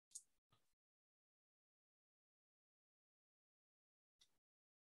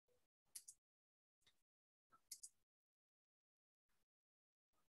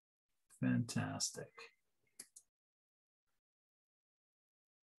Fantastic.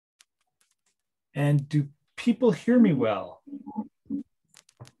 And do people hear me well? Do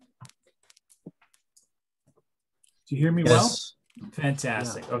you hear me well?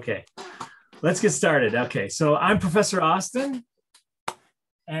 Fantastic. Yeah. Okay. Let's get started. Okay. So I'm Professor Austin,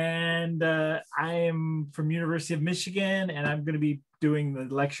 and I am from University of Michigan, and I'm going to be doing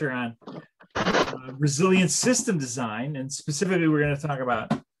the lecture on resilient system design. And specifically, we're going to talk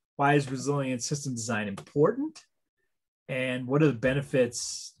about why is resilient system design important, and what are the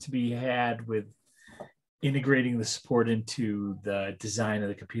benefits to be had with integrating the support into the design of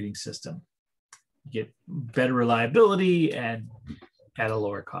the computing system. You get better reliability and at a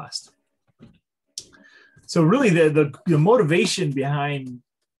lower cost. So really the motivation behind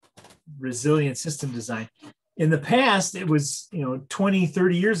resilient system design, in the past, it was, 20,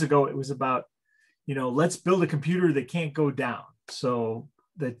 30 years ago, it was about, let's build a computer that can't go down. So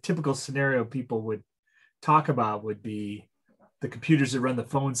the typical scenario people would talk about would be the computers that run the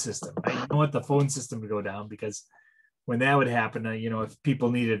phone system. I don't want the phone system to go down, because when that would happen, if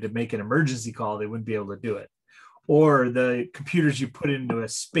people needed to make an emergency call, they wouldn't be able to do it. Or the computers you put into a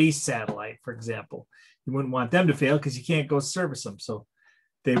space satellite, for example, you wouldn't want them to fail because you can't go service them. So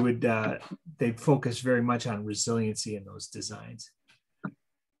they would they'd focus very much on resiliency in those designs.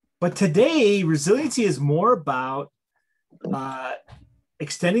 But today, resiliency is more about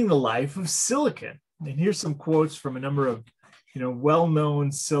extending the life of silicon. And here's some quotes from a number of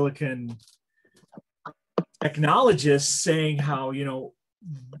well-known silicon technologists saying how,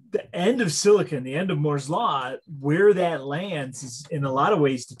 the end of silicon, the end of Moore's law, where that lands is in a lot of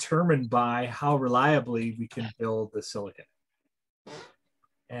ways determined by how reliably we can build the silicon.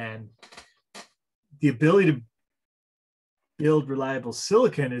 And the ability to build reliable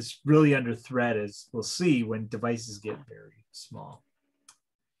silicon is really under threat, as we'll see when devices get very small.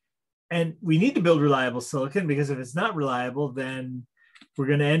 And we need to build reliable silicon, because if it's not reliable, then we're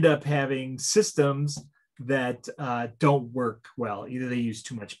going to end up having systems that don't work well. Either they use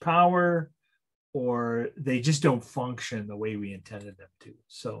too much power, or they just don't function the way we intended them to.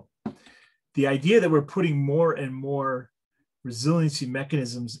 So the idea that we're putting more and more resiliency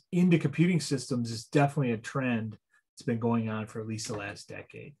mechanisms into computing systems is definitely a trend that's been going on for at least the last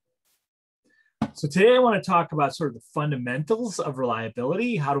decade. So today I want to talk about sort of the fundamentals of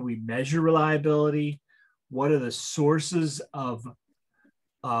reliability. How do we measure reliability? What are the sources of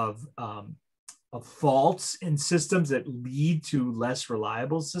faults in systems that lead to less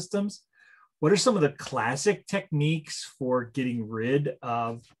reliable systems? What are some of the classic techniques for getting rid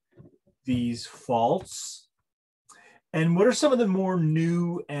of these faults? And what are some of the more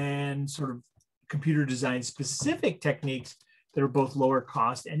new and sort of computer design specific techniques that are both lower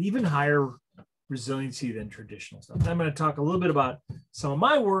cost and even higher resiliency than traditional stuff? I'm going to talk a little bit about some of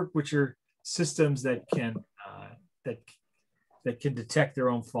my work, which are systems that can detect their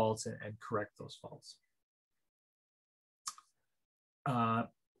own faults and correct those faults,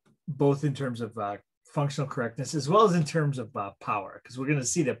 both in terms of functional correctness as well as in terms of power, because we're going to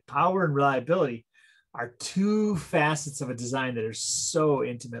see that power and reliability are two facets of a design that are so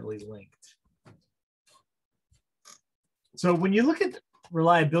intimately linked. So when you look at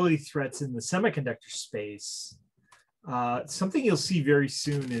reliability threats in the semiconductor space, something you'll see very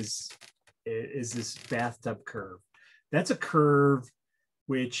soon is this bathtub curve. That's a curve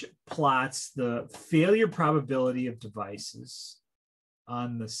which plots the failure probability of devices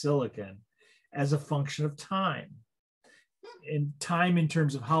on the silicon as a function of time. And time in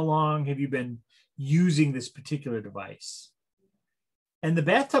terms of how long have you been using this particular device. And the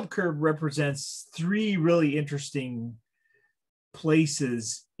bathtub curve represents three really interesting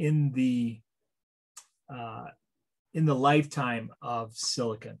places in the lifetime of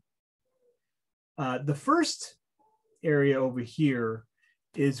silicon. The first area over here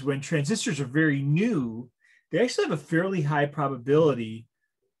is when transistors are very new, they actually have a fairly high probability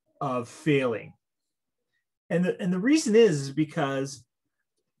of failing. And the reason is because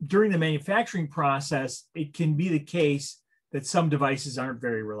during the manufacturing process, it can be the case that some devices aren't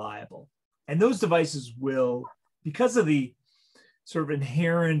very reliable. And those devices will, because of the sort of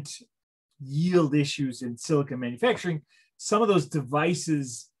inherent yield issues in silicon manufacturing, some of those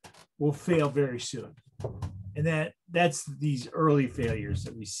devices will fail very soon. And that's these early failures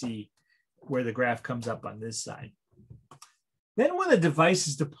that we see where the graph comes up on this side. Then when the device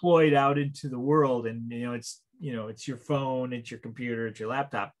is deployed out into the world, and it's your phone, it's your computer, it's your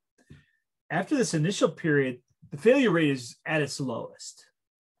laptop, after this initial period, the failure rate is at its lowest.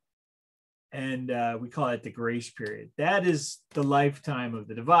 And we call it the grace period. That is the lifetime of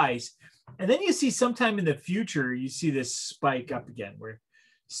the device. And then you see sometime in the future, you see this spike up again where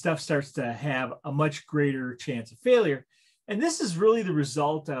stuff starts to have a much greater chance of failure. And this is really the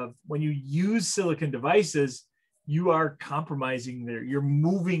result of when you use silicon devices, you are compromising you're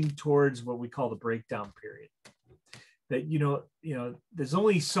moving towards what we call the breakdown period. That, there's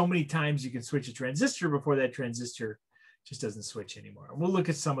only so many times you can switch a transistor before that transistor just doesn't switch anymore. And we'll look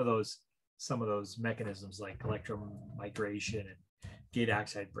at some of those mechanisms like electromigration and gate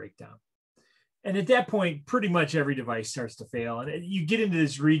oxide breakdown. And at that point, pretty much every device starts to fail. And you get into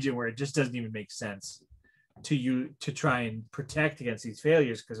this region where it just doesn't even make sense to try and protect against these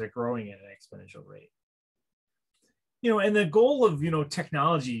failures because they're growing at an exponential rate. And the goal of,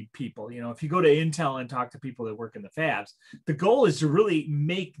 technology people, if you go to Intel and talk to people that work in the fabs, the goal is to really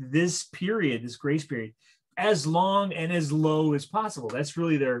make this period, this grace period, as long and as low as possible. That's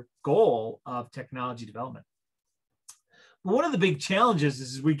really their goal of technology development. But one of the big challenges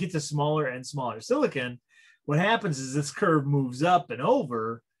is as we get to smaller and smaller silicon, what happens is this curve moves up and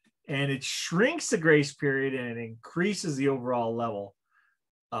over, and it shrinks the grace period and it increases the overall level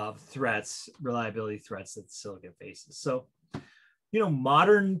of threats, reliability threats that the silicon faces. So,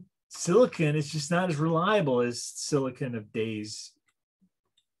 modern silicon is just not as reliable as silicon of days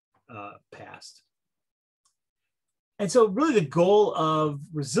past. And so really the goal of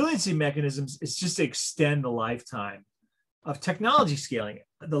resiliency mechanisms is just to extend the lifetime of technology scaling,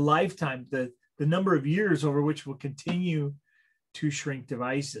 the lifetime, the number of years over which we'll continue to shrink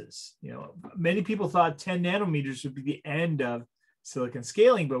devices. Many people thought 10 nanometers would be the end of silicon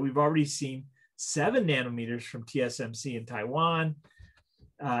scaling, but we've already seen 7 nanometers from TSMC in Taiwan.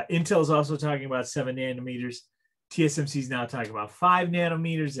 Intel is also talking about 7 nanometers. TSMC is now talking about 5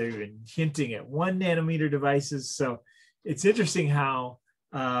 nanometers. They've been hinting at 1 nanometer devices. So it's interesting how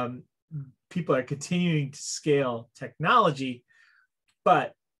people are continuing to scale technology.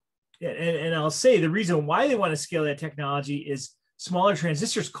 But, and I'll say the reason why they want to scale that technology is smaller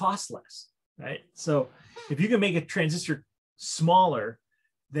transistors cost less, right? So if you can make a transistor smaller,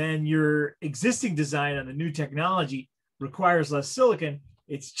 then your existing design on the new technology requires less silicon,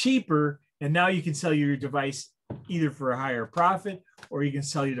 it's cheaper, and now you can sell your device either for a higher profit or you can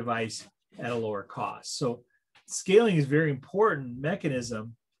sell your device at a lower cost. So scaling is a very important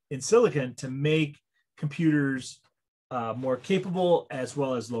mechanism in silicon to make computers more capable as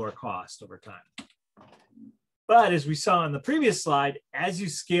well as lower cost over time. But as we saw in the previous slide, as you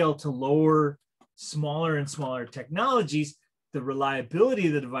scale to smaller and smaller technologies, the reliability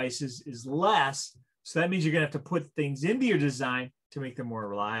of the devices is less. So that means you're going to have to put things into your design to make them more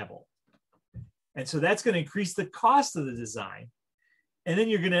reliable. And so that's going to increase the cost of the design. And then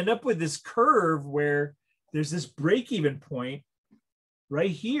you're going to end up with this curve where there's this break-even point right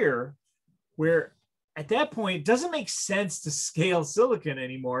here, where at that point, it doesn't make sense to scale silicon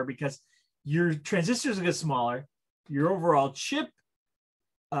anymore because your transistors will get smaller, your overall chip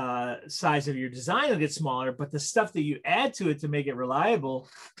size of your design will get smaller, but the stuff that you add to it to make it reliable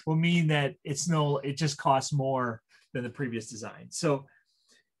will mean that it just costs more than the previous design. So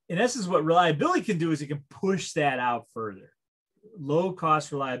in essence, what reliability can do is it can push that out further. Low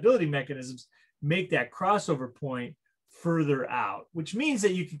cost reliability mechanisms make that crossover point further out, which means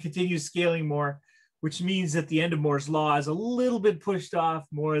that you can continue scaling more, which means that the end of Moore's law is a little bit pushed off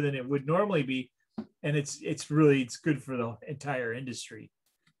more than it would normally be. And it's good for the entire industry.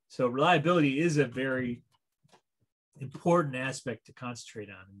 So reliability is a very important aspect to concentrate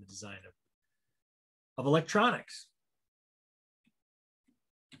on in the design of electronics.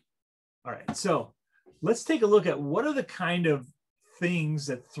 All right, so let's take a look at what are the kind of things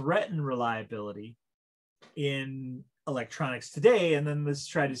that threaten reliability in electronics today, and then let's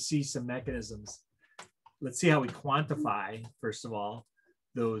try to see some mechanisms. Let's see how we quantify, first of all,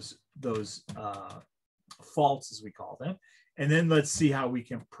 those faults, as we call them, and then let's see how we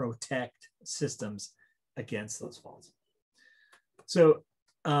can protect systems against those faults. So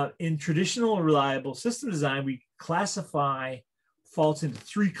in traditional reliable system design, we classify faults into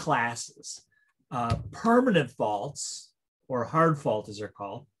 3 classes. Permanent faults, or hard fault as they're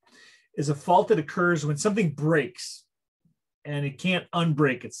called, is a fault that occurs when something breaks and it can't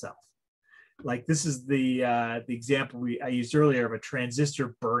unbreak itself. Like this is the example I used earlier of a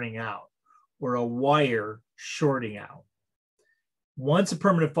transistor burning out or a wire shorting out. Once a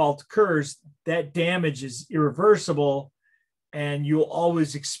permanent fault occurs, that damage is irreversible, and you'll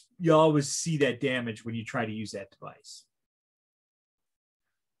always see that damage when you try to use that device.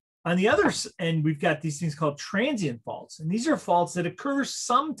 On the other end, we've got these things called transient faults, and these are faults that occur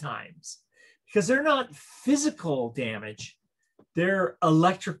sometimes because they're not physical damage, they're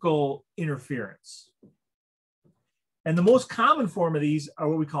electrical interference. And the most common form of these are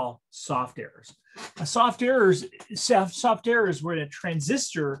what we call soft errors. Soft errors where a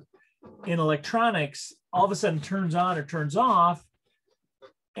transistor in electronics all of a sudden turns on or turns off.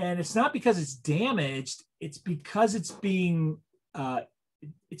 And it's not because it's damaged, it's because it's being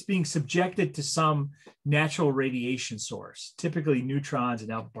subjected to some natural radiation source, typically neutrons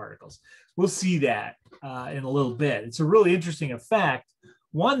and alpha particles. We'll see that in a little bit. It's a really interesting effect,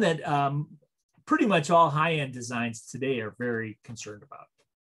 one that pretty much all high-end designs today are very concerned about.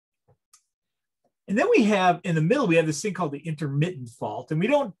 And then we have, in the middle, we have this thing called the intermittent fault. And we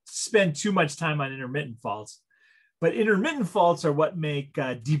don't spend too much time on intermittent faults, but intermittent faults are what make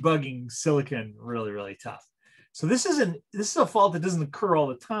debugging silicon really, really tough. So this is a fault that doesn't occur all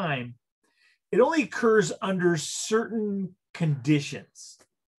the time. It only occurs under certain conditions.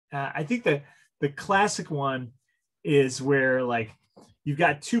 I think the classic one is where like you've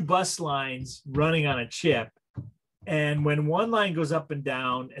got two bus lines running on a chip, and when one line goes up and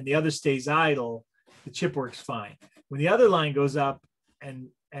down and the other stays idle, the chip works fine. When the other line goes up and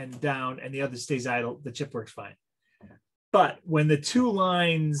down and the other stays idle, the chip works fine. But when the two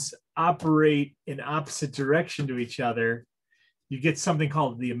lines operate in opposite direction to each other, you get something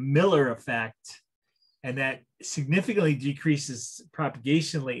called the Miller effect, and that significantly decreases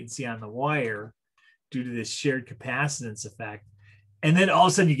propagation latency on the wire due to this shared capacitance effect. And then all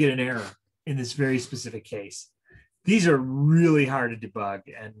of a sudden you get an error in this very specific case. These are really hard to debug,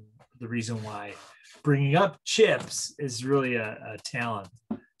 and the reason why bringing up chips is really a talent,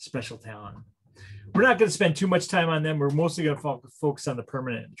 special talent. We're not going to spend too much time on them. We're mostly going to focus on the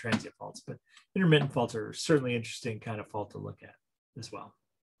permanent and transient faults, but intermittent faults are certainly interesting kind of fault to look at as well.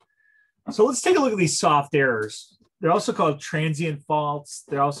 So let's take a look at these soft errors. They're also called transient faults.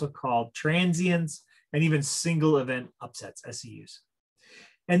 They're also called transients and even single event upsets, SEUs.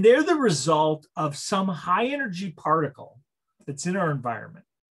 And they're the result of some high energy particle that's in our environment.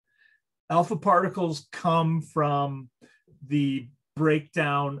 Alpha particles come from the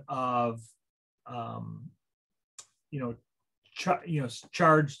breakdown of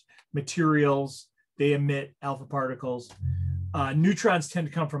charged materials. They emit alpha particles. Neutrons tend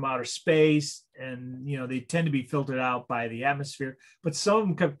to come from outer space, and they tend to be filtered out by the atmosphere, but some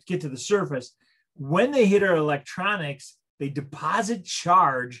of them get to the surface. When they hit our electronics, they deposit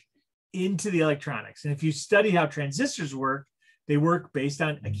charge into the electronics. And if you study how transistors work, they work based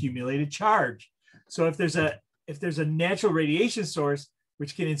on accumulated charge. So if there's a natural radiation source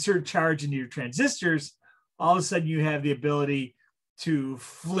which can insert charge into your transistors, all of a sudden you have the ability to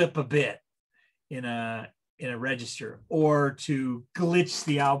flip a bit in a register or to glitch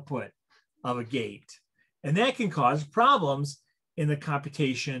the output of a gate. And that can cause problems in the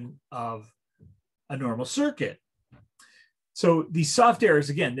computation of a normal circuit. So these soft errors,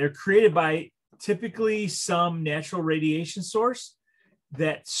 again, they're created by typically some natural radiation source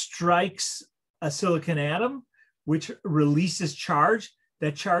that strikes a silicon atom, which releases charge.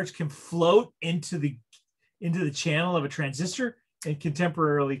 That charge can float into the channel of a transistor and can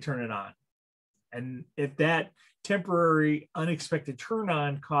temporarily turn it on. And if that temporary unexpected turn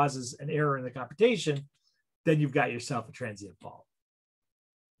on causes an error in the computation, then you've got yourself a transient fault.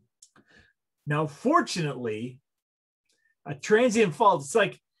 Now, fortunately, a transient fault,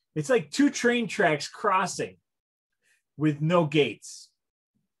 it's like two train tracks crossing with no gates.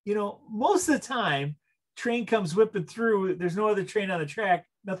 Most of the time, train comes whipping through, there's no other train on the track,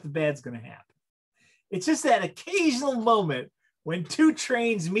 nothing bad's going to happen. It's just that occasional moment when two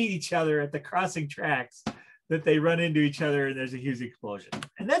trains meet each other at the crossing tracks that they run into each other and there's a huge explosion.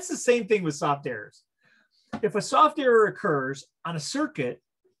 And that's the same thing with soft errors. If a soft error occurs on a circuit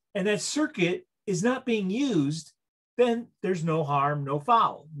and that circuit is not being used, then there's no harm, no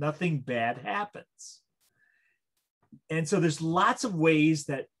foul. Nothing bad happens. And so there's lots of ways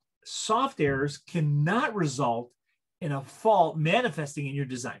that soft errors cannot result in a fault manifesting in your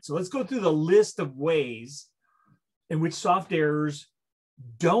design. So let's go through the list of ways in which soft errors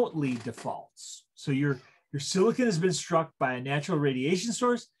don't lead to faults. So your silicon has been struck by a natural radiation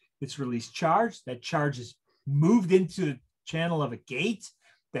source. It's released charge. That charge is moved into the channel of a gate.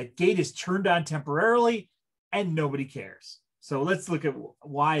 That gate is turned on temporarily and nobody cares. So let's look at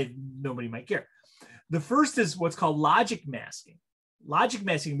why nobody might care. The first is what's called logic masking. Logic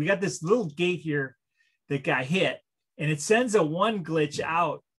masking, we got this little gate here that got hit, and it sends a one glitch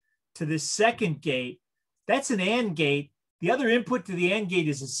out to this second gate. That's an AND gate. The other input to the AND gate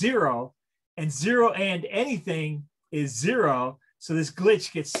is a 0, and 0 and anything is 0. So this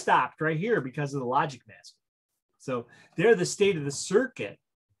glitch gets stopped right here because of the logic masking. So there, the state of the circuit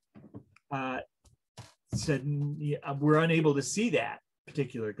said we're unable to see that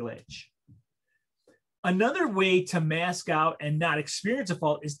particular glitch. Another way to mask out and not experience a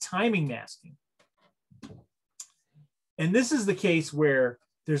fault is timing masking. And this is the case where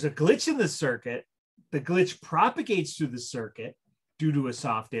there's a glitch in the circuit. The glitch propagates through the circuit due to a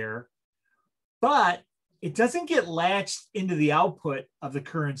soft error, but it doesn't get latched into the output of the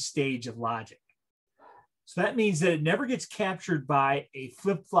current stage of logic. So that means that it never gets captured by a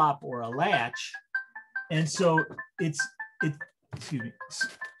flip-flop or a latch. And so it's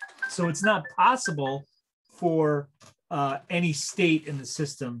not possible for any state in the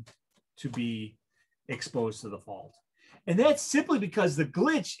system to be exposed to the fault. And that's simply because the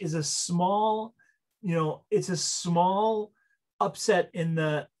glitch is a small, it's a small upset in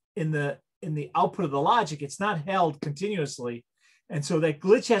the output of the logic. It's not held continuously. And so that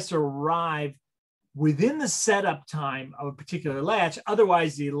glitch has to arrive within the setup time of a particular latch.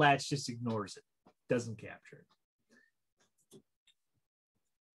 Otherwise, the latch just ignores it, doesn't capture it.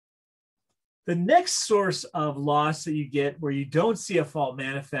 The next source of loss that you get where you don't see a fault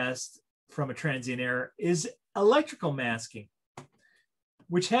manifest from a transient error is electrical masking,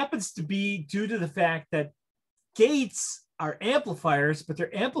 which happens to be due to the fact that gates are amplifiers, but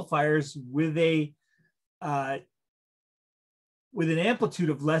they're amplifiers with an amplitude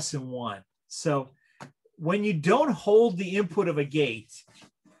of less than 1. So when you don't hold the input of a gate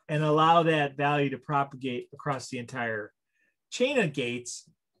and allow that value to propagate across the entire chain of gates,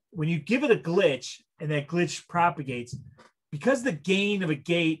 when you give it a glitch and that glitch propagates, because the gain of a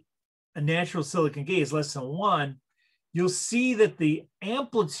gate, a natural silicon gate, is less than 1, you'll see that the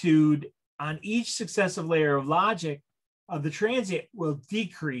amplitude on each successive layer of logic of the transient will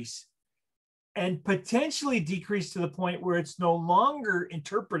decrease and potentially decrease to the point where it's no longer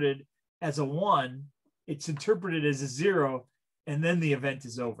interpreted as a 1, it's interpreted as a 0, and then the event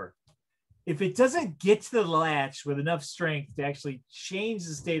is over. If it doesn't get to the latch with enough strength to actually change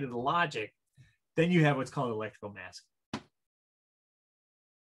the state of the logic, then you have what's called electrical masking.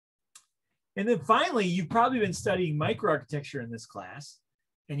 And then finally, you've probably been studying microarchitecture in this class,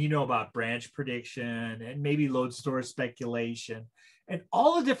 and you know about branch prediction and maybe load store speculation and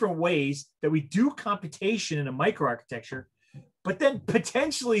all the different ways that we do computation in a microarchitecture, but then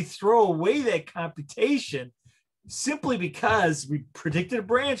potentially throw away that computation simply because we predicted a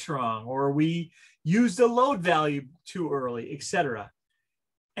branch wrong or we used a load value too early, etc.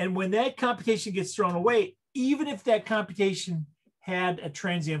 And when that computation gets thrown away, even if that computation had a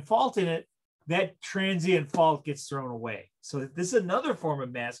transient fault in it, that transient fault gets thrown away. So this is another form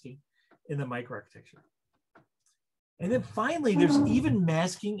of masking in the microarchitecture. And then finally, there's even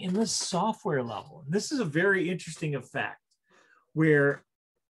masking in the software level. And this is a very interesting effect where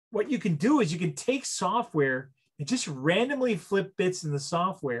what you can do is you can take software and just randomly flip bits in the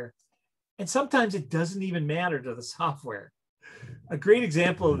software. And sometimes it doesn't even matter to the software. A great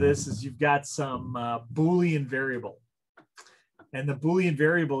example of this is you've got some Boolean variable. And the Boolean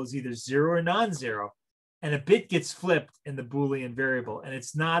variable is either 0 or non-zero. And a bit gets flipped in the Boolean variable. And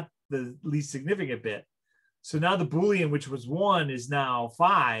it's not the least significant bit. So now the Boolean, which was 1, is now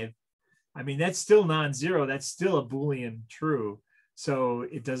 5. I mean, that's still non-zero. That's still a Boolean true. So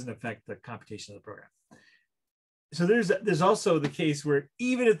it doesn't affect the computation of the program. So there's also the case where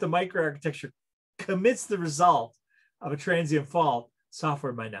even if the microarchitecture commits the result of a transient fault,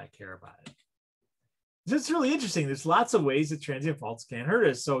 software might not care about it. It's really interesting. There's lots of ways that transient faults can hurt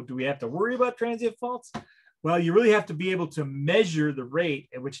us. So do we have to worry about transient faults? Well, you really have to be able to measure the rate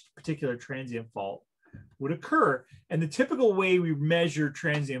at which a particular transient fault would occur. And the typical way we measure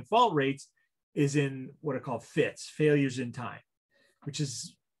transient fault rates is in what are called FITs, failures in time, which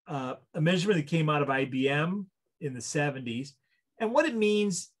is a measurement that came out of IBM in the 70s. And what it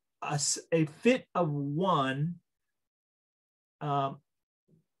means, a FIT of 1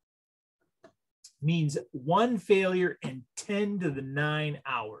 means 1 failure in 10 to the 9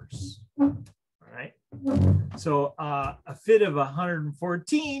 hours. All right. So a FIT of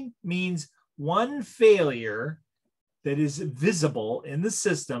 114 means 1 failure that is visible in the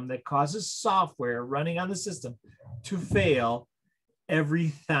system that causes software running on the system to fail every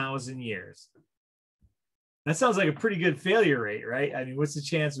 1,000 years. That sounds like a pretty good failure rate, right? I mean, what's the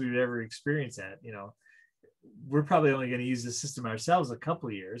chance we would ever experience that? You know, we're probably only going to use the system ourselves a couple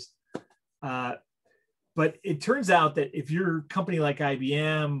of years. But it turns out that if you're a company like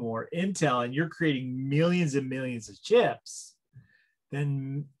IBM or Intel and you're creating millions and millions of chips,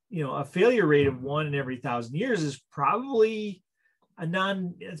 then a failure rate of 1 in every 1,000 years is probably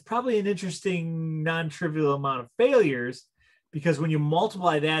it's probably an interesting non-trivial amount of failures, because when you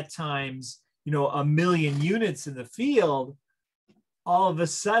multiply that times 1 million units in the field, all of a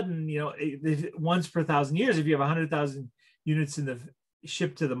sudden, once per 1,000 years, if you have 100,000 units in the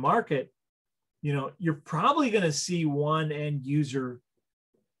shipped to the market, you're probably going to see 1 end user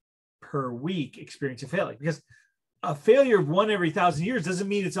per week experience a failure, because a failure of 1 every 1,000 years doesn't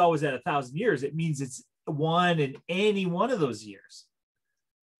mean it's always at 1,000 years. It means it's 1 in any one of those years.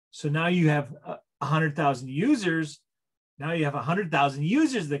 So now you have 100,000 users. Now you have 100,000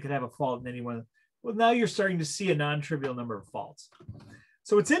 users that could have a fault in any one. Well, now you're starting to see a non-trivial number of faults.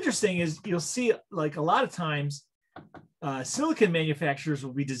 So what's interesting is you'll see, like, a lot of times silicon manufacturers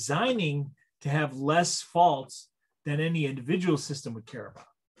will be designing to have less faults than any individual system would care about.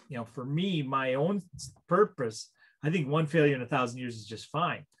 You know, for me, my own purpose, I think 1 failure in 1,000 years is just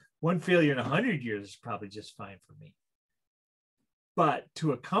fine. 1 failure in 100 years is probably just fine for me. But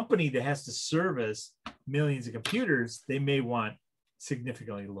to a company that has to service millions of computers, they may want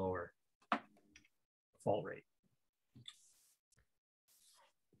significantly lower fault rate.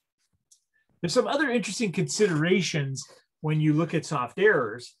 There's some other interesting considerations when you look at soft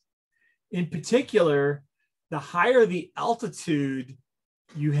errors. In particular, the higher the altitude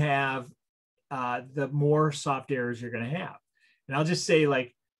you have, the more soft errors you're going to have. And I'll just say,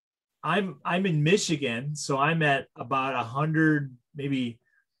 like, I'm in Michigan, so I'm at about 100, maybe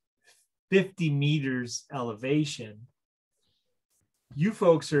 50 meters elevation. You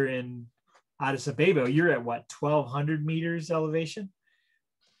folks are in Addis Ababa. You're at what, 1,200 meters elevation?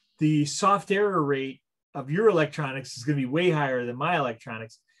 The soft error rate of your electronics is going to be way higher than my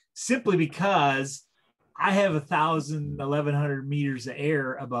electronics, simply because I have 1,000, 1,100 meters of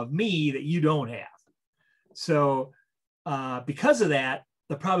air above me that you don't have. So because of that,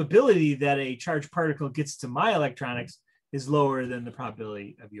 the probability that a charged particle gets to my electronics is lower than the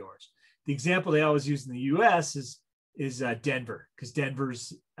probability of yours. The example they always use in the US is Denver, because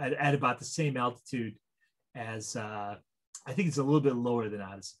Denver's at about the same altitude as, I think it's a little bit lower than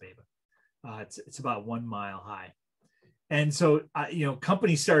Addis Ababa. It's about 1 mile high. And so,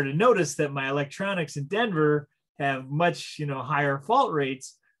 companies started to notice that my electronics in Denver have much, higher fault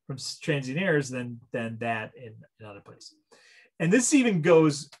rates from transient errors than that in other places. And this even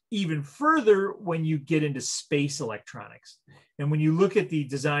goes even further when you get into space electronics. And when you look at the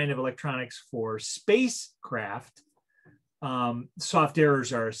design of electronics for spacecraft, soft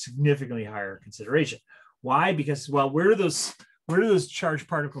errors are a significantly higher consideration. Why? Because, well, where do those charged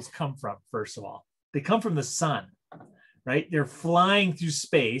particles come from? First of all, they come from the sun, right? They're flying through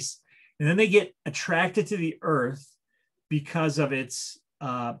space, and then they get attracted to the Earth because of its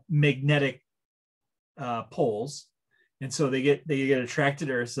magnetic poles. And so they get attracted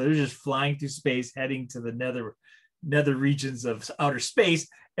to Earth. So they're just flying through space, heading to the nether regions of outer space.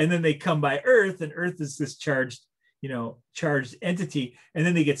 And then they come by Earth, and Earth is this charged entity. And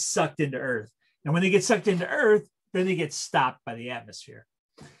then they get sucked into Earth. And when they get sucked into Earth, then they get stopped by the atmosphere.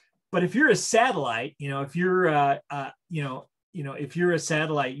 But if you're a satellite, if you're a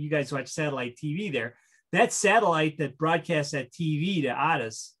satellite, you guys watch satellite TV there, that satellite that broadcasts that TV to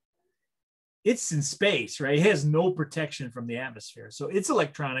Addis, it's in space, right? It has no protection from the atmosphere. So its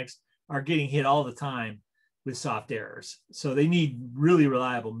electronics are getting hit all the time with soft errors. So they need really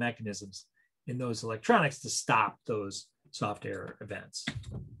reliable mechanisms in those electronics to stop those soft error events.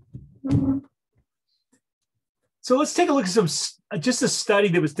 So let's take a look at just a study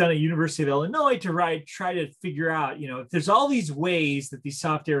that was done at University of Illinois to try to figure out, if there's all these ways that these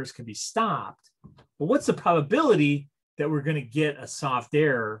soft errors can be stopped, well, what's the probability that we're going to get a soft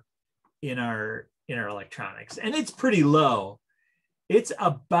error in our electronics? And it's pretty low. It's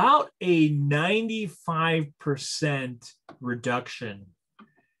about a 95% reduction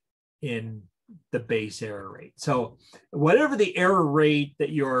in the base error rate. So whatever the error rate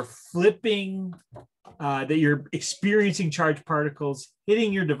that you're flipping, that you're experiencing charged particles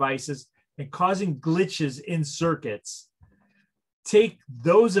hitting your devices and causing glitches in circuits, take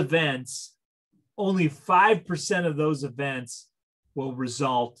those events, only 5% of those events will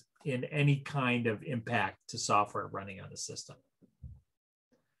result in any kind of impact to software running on the system.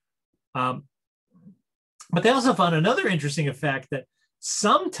 But they also found another interesting effect that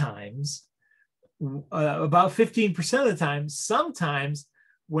sometimes, about 15% of the time, sometimes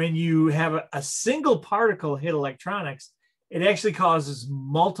when you have a single particle hit electronics, it actually causes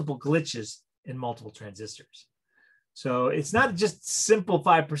multiple glitches in multiple transistors. So it's not just simple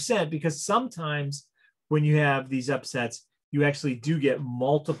 5%, because sometimes when you have these upsets, you actually do get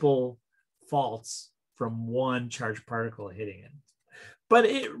multiple faults from one charged particle hitting it. But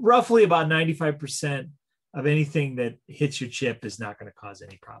roughly about 95% of anything that hits your chip is not going to cause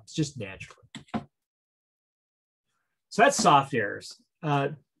any problems, just naturally. So that's soft errors.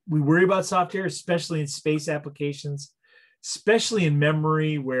 We worry about soft errors, especially in space applications, especially in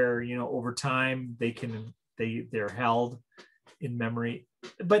memory, where over time they're held in memory.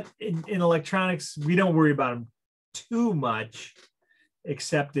 But in electronics, we don't worry about them too much,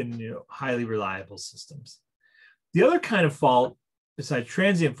 except in highly reliable systems. The other kind of fault, besides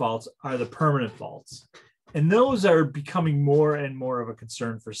transient faults, are the permanent faults. And those are becoming more and more of a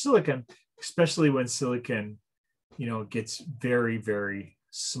concern for silicon, especially when silicon, gets very, very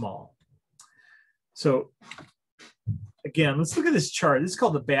small. So again, let's look at this chart. This is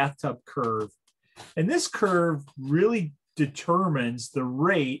called the bathtub curve. And this curve really determines the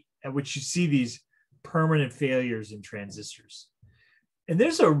rate at which you see these permanent failures in transistors. And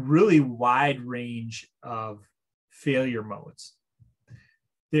there's a really wide range of failure modes.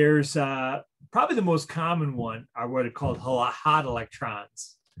 There's probably the most common one are what are called hot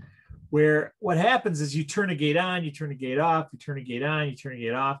electrons, where what happens is you turn a gate on, you turn a gate off, you turn a gate on, you turn a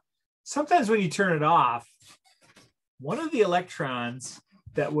gate off. Sometimes when you turn it off, one of the electrons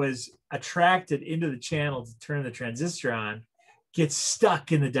that was attracted into the channel to turn the transistor on gets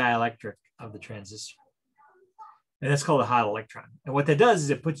stuck in the dielectric of the transistor. And that's called a hot electron. And what that does is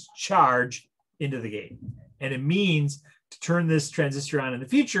it puts charge into the gate. And it means to turn this transistor on in the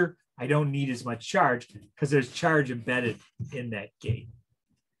future, I don't need as much charge because there's charge embedded in that gate.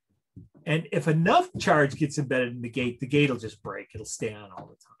 And if enough charge gets embedded in the gate will just break. It'll stay on all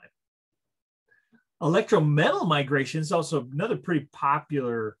the time. Electrometal migration is also another pretty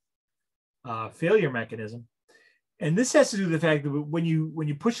popular failure mechanism. And this has to do with the fact that when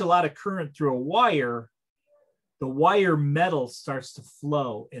you push a lot of current through a wire, the wire metal starts to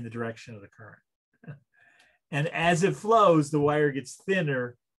flow in the direction of the current. And as it flows, the wire gets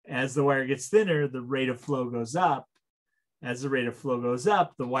thinner. As the wire gets thinner, the rate of flow goes up. As the rate of flow goes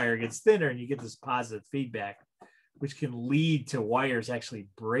up, the wire gets thinner, and you get this positive feedback, which can lead to wires actually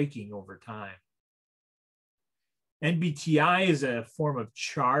breaking over time. NBTI is a form of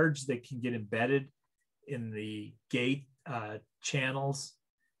charge that can get embedded in the gate channels.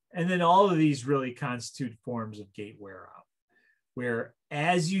 And then all of these really constitute forms of gate wear out, where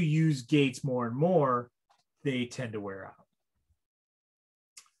as you use gates more and more, they tend to wear out.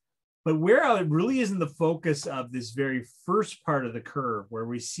 But wear out really isn't the focus of this very first part of the curve, where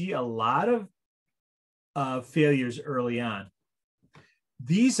we see a lot of failures early on.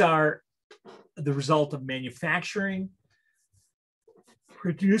 These are the result of manufacturing,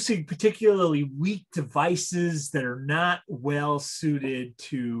 producing particularly weak devices that are not well suited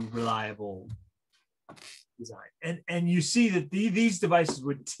to reliable design. And you see that these devices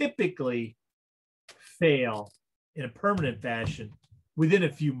would typically fail in a permanent fashion within a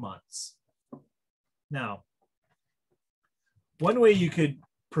few months. Now, one way you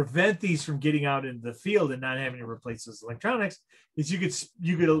prevent these from getting out into the field and not having to replace those electronics is you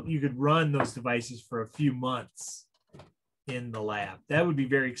could run those devices for a few months in the lab. That would be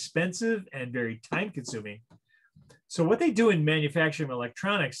very expensive and very time consuming. So what they do in manufacturing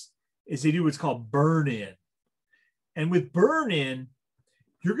electronics is they do what's called burn-in. And with burn-in,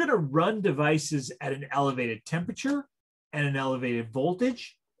 you're going to run devices at an elevated temperature and an elevated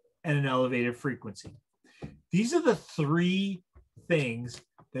voltage and an elevated frequency. These are the three things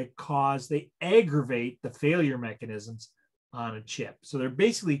that they aggravate the failure mechanisms on a chip. So they're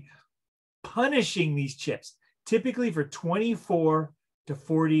basically punishing these chips, typically for 24 to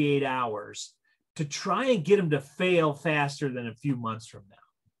 48 hours, to try and get them to fail faster than a few months from now.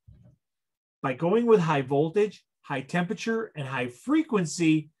 By going with high voltage, high temperature, and high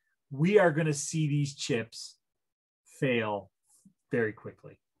frequency, we are going to see these chips fail very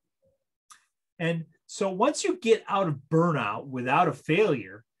quickly. And so once you get out of burnout without a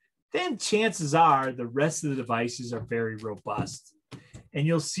failure, then chances are the rest of the devices are very robust. And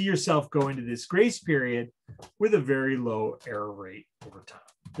you'll see yourself go into this grace period with a very low error rate over time.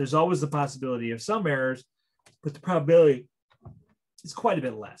 There's always the possibility of some errors, but the probability is quite a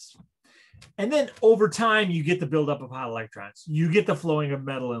bit less. And then over time, you get the buildup of hot electrons. You get the flowing of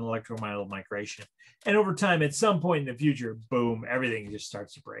metal and electrometal migration. And over time, at some point in the future, boom, everything just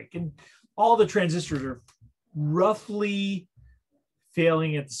starts to break. And all the transistors are roughly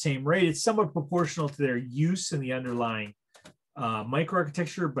failing at the same rate. It's somewhat proportional to their use in the underlying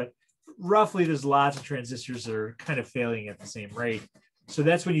microarchitecture, but roughly there's lots of transistors that are kind of failing at the same rate. So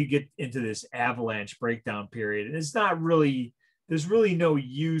that's when you get into this avalanche breakdown period. And it's not really, there's really no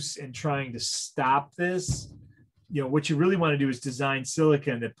use in trying to stop this. What you really want to do is design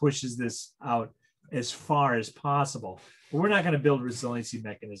silicon that pushes this out as far as possible. But we're not going to build resiliency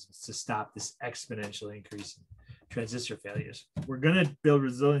mechanisms to stop this exponentially increasing transistor failures. We're going to build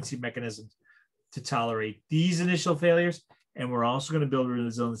resiliency mechanisms to tolerate these initial failures. And we're also going to build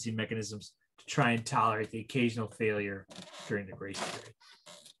resiliency mechanisms to try and tolerate the occasional failure during the grace period.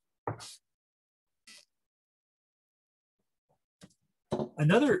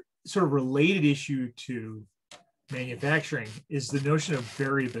 Another sort of related issue to manufacturing is the notion of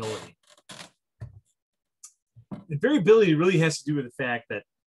variability. And variability really has to do with the fact that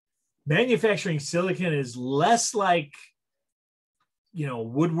manufacturing silicon is less like,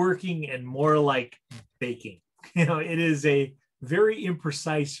 woodworking and more like baking. It is a very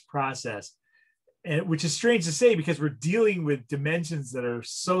imprecise process, and which is strange to say because we're dealing with dimensions that are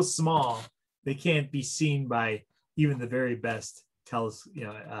so small they can't be seen by even the very best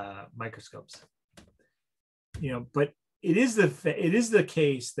microscopes. But it is the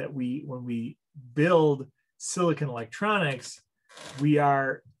case that when we build silicon electronics, we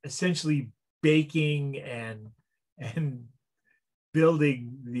are essentially baking and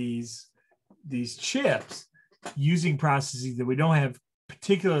building these chips using processes that we don't have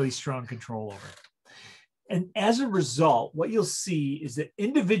particularly strong control over. And as a result, what you'll see is that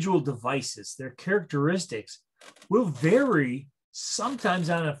individual devices, their characteristics will vary sometimes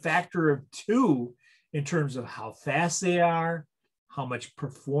on a factor of 2 in terms of how fast they are, how much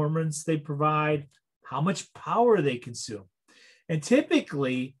performance they provide, how much power they consume. And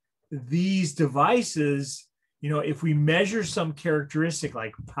typically, these devices, if we measure some characteristic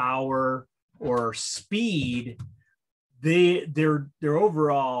like power or speed, their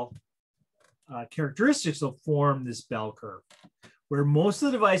overall characteristics will form this bell curve, where most of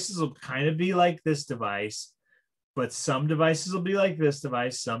the devices will kind of be like this device, but some devices will be like this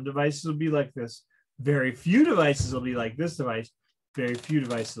device, some devices will be like this. Very few devices will be like this device. Very few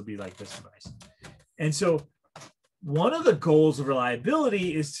devices will be like this device. And so one of the goals of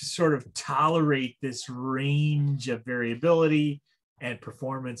reliability is to sort of tolerate this range of variability and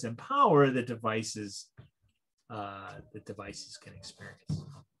performance and power that devices can experience.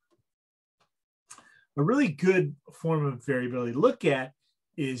 A really good form of variability to look at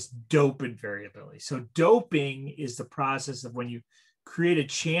is dopant variability. So doping is the process of when you create a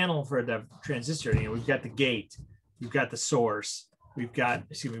channel for the transistor. We've got the gate, we've got the source, we've got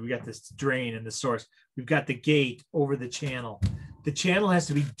this drain and the source. We've got the gate over the channel. The channel has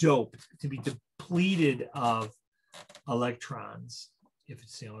to be doped, to be depleted of electrons, if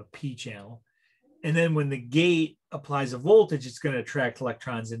it's a P channel. And then when the gate applies a voltage, it's going to attract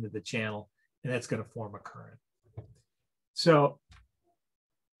electrons into the channel, and that's going to form a current. So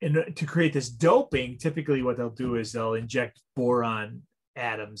to create this doping, typically what they'll do is they'll inject boron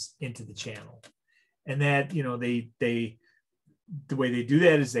atoms into the channel. And that, the way they do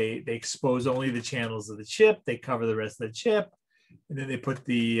that is they expose only the channels of the chip, they cover the rest of the chip, and then they put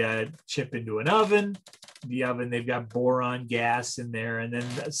the chip into an oven. The oven, they've got boron gas in there, and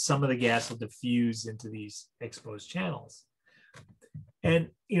then some of the gas will diffuse into these exposed channels. And,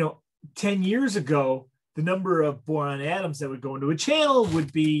 10 years ago, the number of boron atoms that would go into a channel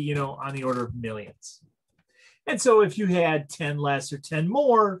would be, on the order of millions. And so if you had 10 less or 10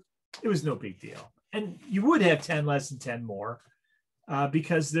 more, it was no big deal. And you would have 10 less and 10 more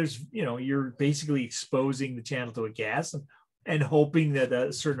because there's, you're basically exposing the channel to a gas and hoping that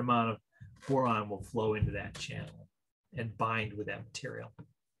a certain amount of boron will flow into that channel and bind with that material.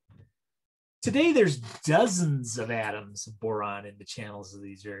 Today, there's dozens of atoms of boron in the channels of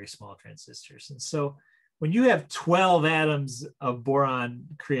these very small transistors. And so when you have 12 atoms of boron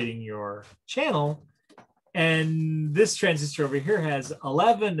creating your channel, and this transistor over here has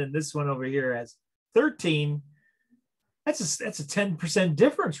 11, and this one over here has 13, that's a 10%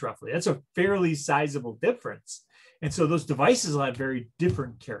 difference roughly. That's a fairly sizable difference. And so those devices will have very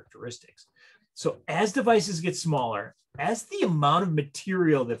different characteristics. So as devices get smaller, as the amount of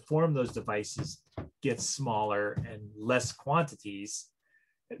material that form those devices gets smaller and less quantities,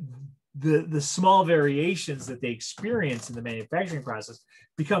 the small variations that they experience in the manufacturing process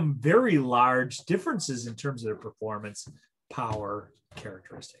become very large differences in terms of their performance, power,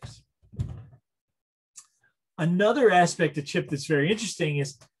 characteristics. Another aspect of chip that's very interesting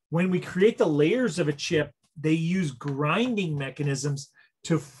is when we create the layers of a chip, they use grinding mechanisms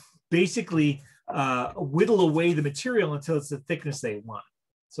to basically whittle away the material until it's the thickness they want.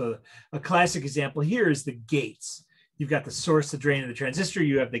 So a classic example here is the gates. You've got the source, the drain, and the transistor.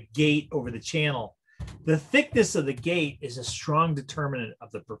 You have the gate over the channel. The thickness of the gate is a strong determinant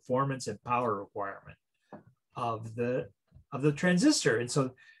of the performance and power requirement of the transistor. And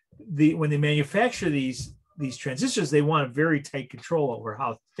so when they manufacture these transistors, they want a very tight control over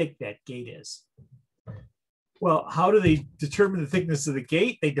how thick that gate is. Well, how do they determine the thickness of the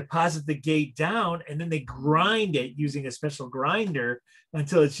gate? They deposit the gate down and then they grind it using a special grinder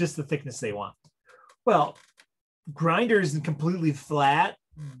until it's just the thickness they want. Well, grinder isn't completely flat.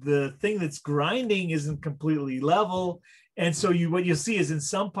 The thing that's grinding isn't completely level. And so what you'll see is in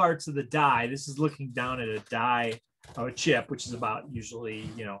some parts of the die, this is looking down at a die of a chip, which is about usually,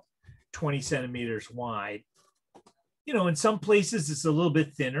 20 centimeters wide. In some places it's a little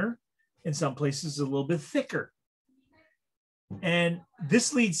bit thinner. In some places, a little bit thicker. And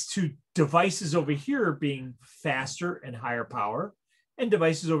this leads to devices over here being faster and higher power, and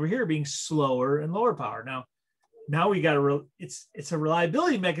devices over here being slower and lower power. Now we got it's a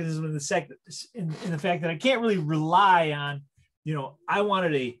reliability mechanism in the in the fact that I can't really rely on, I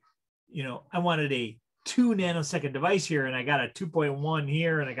wanted a 2 nanosecond device here, and I got a 2.1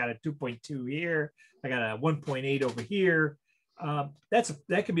 here, and I got a 2.2 here, I got a 1.8 over here.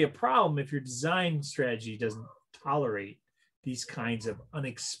 That can be a problem if your design strategy doesn't tolerate these kinds of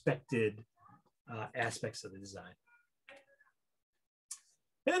unexpected aspects of the design.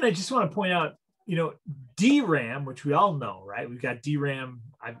 And then I just want to point out, DRAM, which we all know, right? We've got DRAM.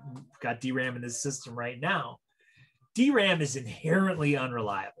 I've got DRAM in this system right now. DRAM is inherently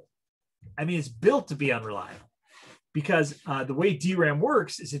unreliable. I mean, it's built to be unreliable because the way DRAM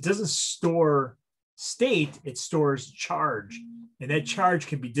works is it doesn't store state, it stores charge, and that charge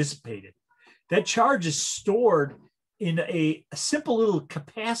can be dissipated. That charge is stored in a simple little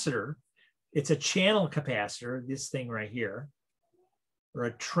capacitor. It's a channel capacitor, this thing right here, or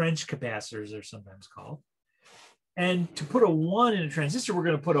a trench capacitor, as they're sometimes called. And to put a 1 in a transistor, we're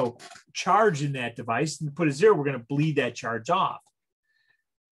going to put a charge in that device, and to put a 0, we're going to bleed that charge off.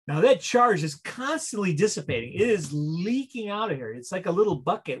 Now that charge is constantly dissipating. It is leaking out of here. It's like a little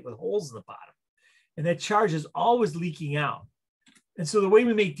bucket with holes in the bottom. And that charge is always leaking out. And so the way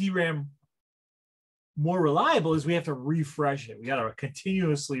we make DRAM more reliable is we have to refresh it. We got to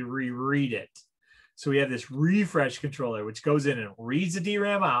continuously reread it. So we have this refresh controller, which goes in and reads the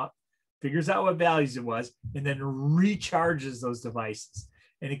DRAM out, figures out what values it was, and then recharges those devices.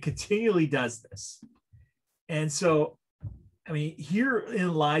 And it continually does this. And so, I mean,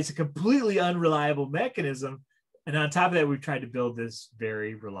 herein lies a completely unreliable mechanism. And on top of that, we've tried to build this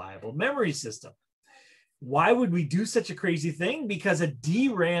very reliable memory system. Why would we do such a crazy thing? Because a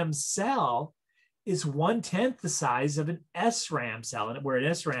DRAM cell is 1/10 the size of an SRAM cell, and where an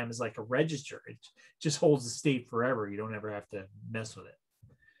SRAM is like a register. It just holds the state forever. You don't ever have to mess with it.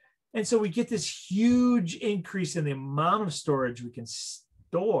 And so we get this huge increase in the amount of storage we can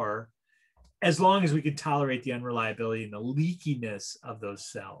store as long as we can tolerate the unreliability and the leakiness of those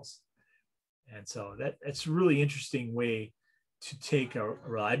cells. And so that's a really interesting way to take a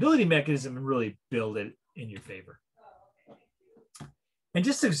reliability mechanism and really build it in your favor. And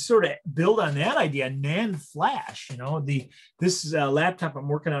just to sort of build on that idea, NAND flash, this laptop I'm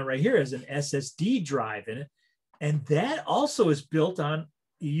working on right here has an SSD drive in it. And that also is built on,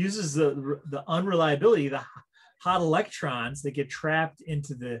 it uses the unreliability, the hot electrons that get trapped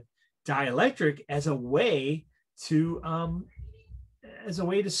into the dielectric as a way to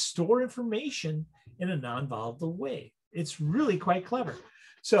store information in a non-volatile way. It's really quite clever.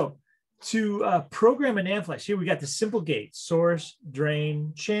 So to program a NAND flash, here we got the simple gate: source,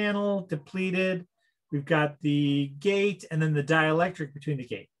 drain, channel, depleted. We've got the gate and then the dielectric between the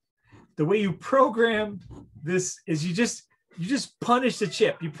gate. The way you program this is you just punish the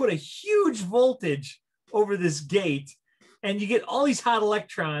chip. You put a huge voltage over this gate, and you get all these hot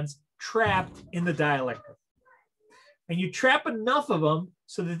electrons trapped in the dielectric. And you trap enough of them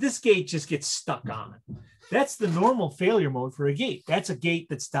so that this gate just gets stuck on. That's the normal failure mode for a gate. That's a gate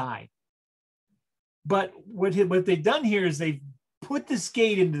that's died. But what they've done here is they've put this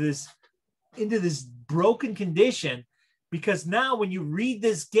gate into this broken condition, because now when you read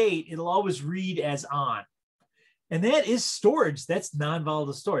this gate, it'll always read as on. And that is storage. That's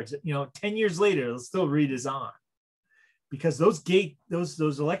non-volatile storage. 10 years later, it'll still read as on, because those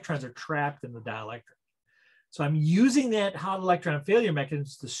electrons are trapped in the dielectric. So I'm using that hot electron failure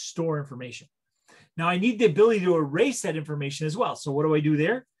mechanism to store information. Now I need the ability to erase that information as well. So what do I do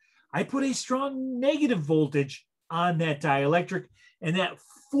there? I put a strong negative voltage on that dielectric, and that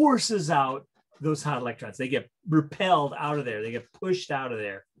forces out those hot electrons. They get repelled out of there. They get pushed out of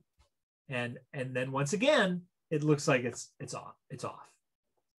there. And then once again, it looks like it's off. It's off.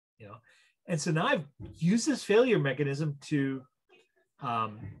 And so now I've used this failure mechanism to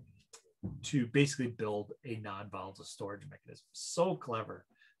basically build a non-volatile storage mechanism. So clever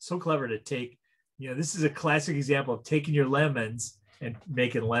to take, this is a classic example of taking your lemons and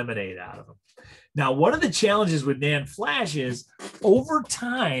making lemonade out of them. Now, one of the challenges with NAND flash is over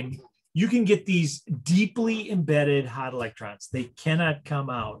time, you can get these deeply embedded hot electrons. They cannot come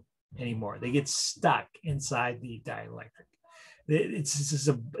out anymore. They get stuck inside the dielectric.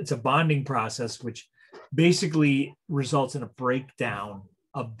 It's a bonding process, which basically results in a breakdown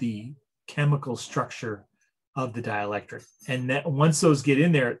of the chemical structure of the dielectric. And that once those get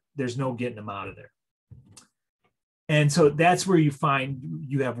in there, there's no getting them out of there. And so that's where you find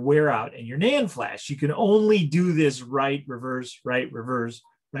you have wear out in your NAND flash. You can only do this right, reverse, right, reverse,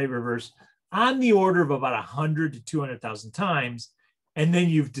 right, reverse on the order of about 100 to 200,000 times, and then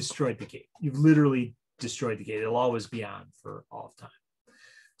you've destroyed the gate. You've literally destroyed the gate. It'll always be on for all of time.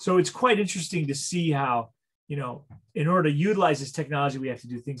 So it's quite interesting to see how, in order to utilize this technology, we have to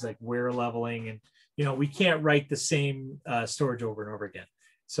do things like wear leveling, and, we can't write the same storage over and over again.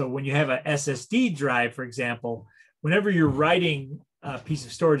 So when you have a SSD drive, for example, whenever you're writing a piece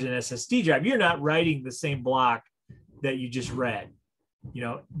of storage in an SSD drive, you're not writing the same block that you just read.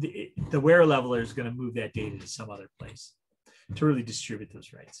 The wear leveler is going to move that data to some other place to really distribute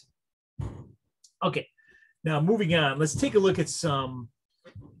those writes. Okay, now moving on, let's take a look at some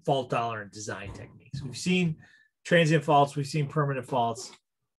fault-tolerant design techniques. We've seen transient faults, we've seen permanent faults.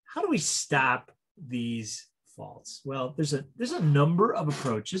 How do we stop these faults? Well, there's a number of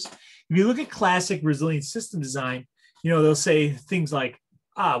approaches. If you look at classic resilient system design, they'll say things like,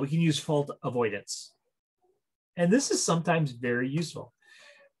 we can use fault avoidance. And this is sometimes very useful.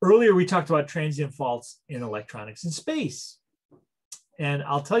 Earlier, we talked about transient faults in electronics and space. And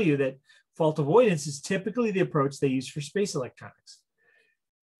I'll tell you that fault avoidance is typically the approach they use for space electronics.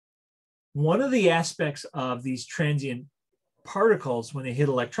 One of the aspects of these transient particles when they hit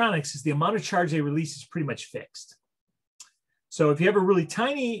electronics is the amount of charge they release is pretty much fixed. So if you have a really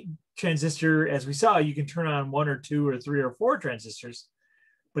tiny transistor, as we saw, you can turn on 1 or 2 or 3 or 4 transistors.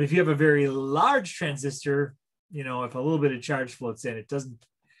 But if you have a very large transistor, if a little bit of charge floats in, it doesn't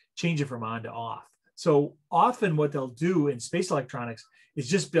change it from on to off. So often what they'll do in space electronics is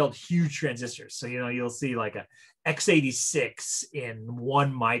just build huge transistors. So, you'll see like a x86 in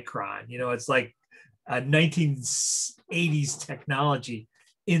 1 micron. It's like a 1980s technology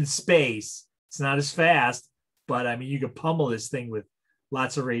in space. It's not as fast, but I mean, you can pummel this thing with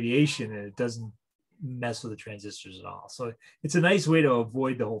lots of radiation and it doesn't mess with the transistors at all. So it's a nice way to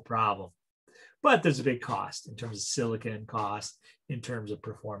avoid the whole problem. But there's a big cost in terms of silicon cost, in terms of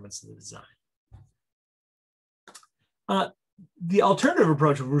performance of the design. The alternative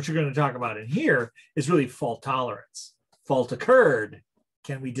approach, which we're going to talk about in here, is really fault tolerance. Fault occurred.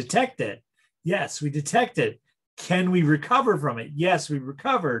 Can we detect it? Yes, we detect it. Can we recover from it? Yes, we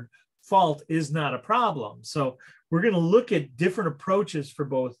recovered. Fault is not a problem. So we're going to look at different approaches for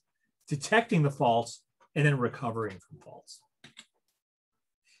both detecting the faults and then recovering from faults.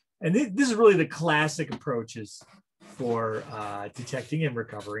 And this is really the classic approaches for detecting and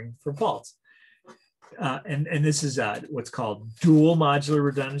recovering from faults. And this is what's called dual modular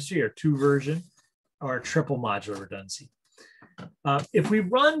redundancy, or 2 version, or triple modular redundancy. If we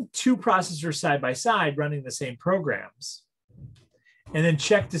run 2 processors side by side running the same programs and then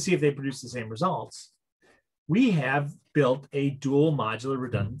check to see if they produce the same results, we have built a dual modular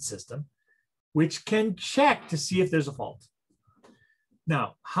redundant system which can check to see if there's a fault.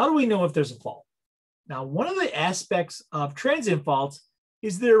 Now, how do we know if there's a fault? Now, one of the aspects of transient faults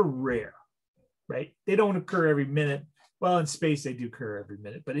is they're rare, right? They don't occur every minute. Well, in space, they do occur every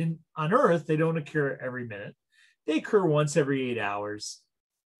minute, but on Earth, they don't occur every minute. They occur once every 8 hours.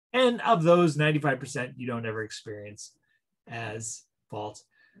 And of those, 95% you don't ever experience as faults.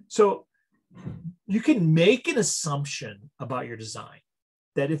 So you can make an assumption about your design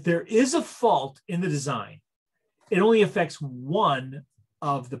that if there is a fault in the design, it only affects one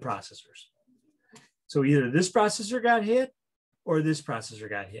of the processors. So either this processor got hit or this processor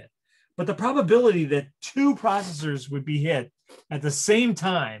got hit. But the probability that 2 processors would be hit at the same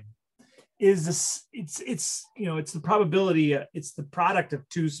time is this, it's the probability, it's the product of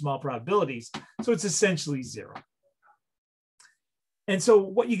 2 small probabilities. So it's essentially 0. And so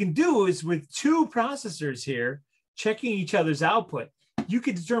what you can do is with 2 processors here, checking each other's output, you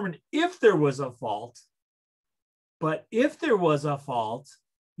can determine if there was a fault. But if there was a fault,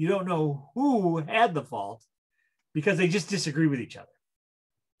 you don't know who had the fault because they just disagree with each other.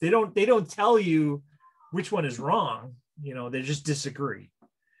 They don't tell you which one is wrong. They just disagree.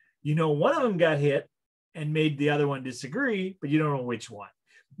 One of them got hit and made the other one disagree, but you don't know which one.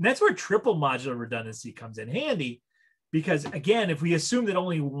 And that's where triple modular redundancy comes in handy, because again, if we assume that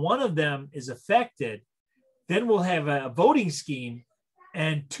only one of them is affected, then we'll have a voting scheme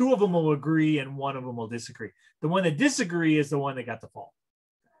and 2 of them will agree and 1 of them will disagree. The one that disagree is the one that got the fault.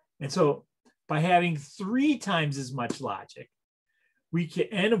 And so by having 3 times as much logic,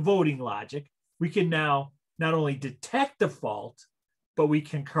 and a voting logic, we can now not only detect the fault, but we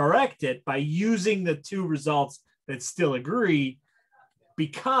can correct it by using the 2 results that still agree.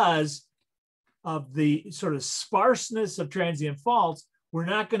 Because of the sort of sparseness of transient faults, we're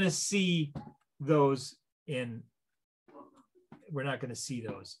not going to see those in other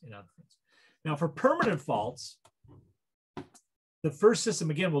things. Now, for permanent faults, the first system,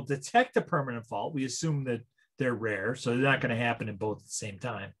 again, will detect a permanent fault. We assume that they're rare, so they're not going to happen in both at the same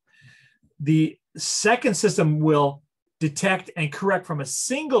time. The second system will detect and correct from a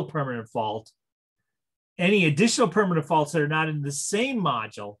single permanent fault any additional permanent faults that are not in the same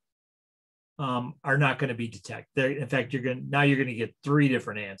module are not going to be detected. In fact, you're going to get 3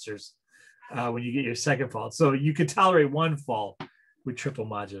 different answers when you get your second fault. So you could tolerate 1 fault with triple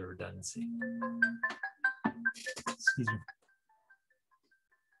modular redundancy. Excuse me.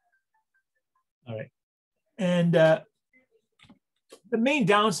 All right. And the main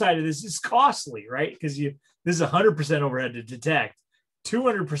downside of this is costly, right? Because this is 100% overhead to detect,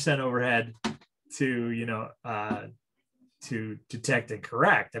 200% overhead to, to detect and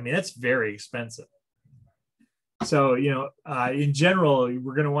correct. I mean, that's very expensive. So, in general,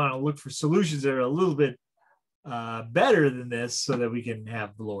 we're going to want to look for solutions that are a little bit better than this so that we can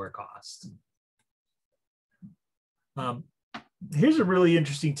have lower costs. Here's a really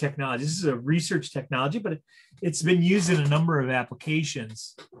interesting technology. This is a research technology, but it's been used in a number of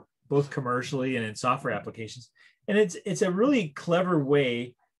applications, both commercially and in software applications. And it's a really clever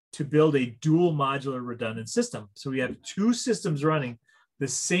way to build a dual modular redundant system. So we have 2 systems running the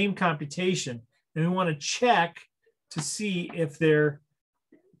same computation, and we want to check to see if they're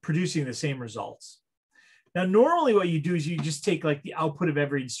producing the same results. Now, normally what you do is you just take like the output of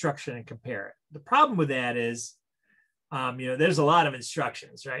every instruction and compare it. The problem with that is, there's a lot of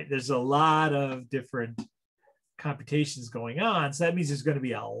instructions, right? There's a lot of different computations going on. So that means there's going to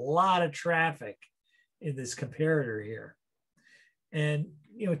be a lot of traffic in this comparator here. And,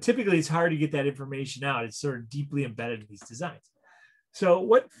 typically it's hard to get that information out. It's sort of deeply embedded in these designs. So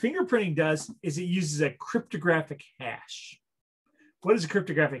what fingerprinting does is it uses a cryptographic hash. What is a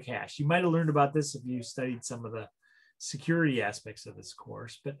cryptographic hash? You might have learned about this if you studied some of the security aspects of this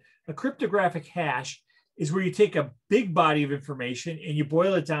course, but a cryptographic hash is where you take a big body of information and you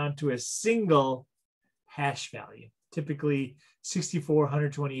boil it down to a single hash value, typically 64,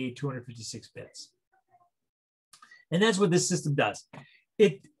 128, 256 bits. And that's what this system does.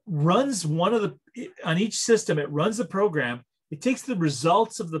 It runs on each system, it runs the program. It takes the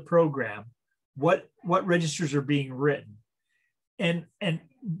results of the program, what registers are being written, and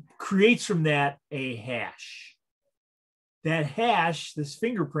creates from that a hash. That hash, this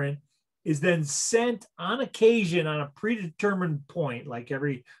fingerprint, is then sent on occasion on a predetermined point, like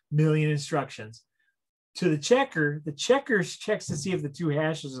every million instructions, to the checker. The checker checks to see if the 2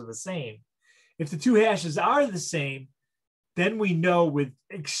 hashes are the same. If the 2 hashes are the same, then we know with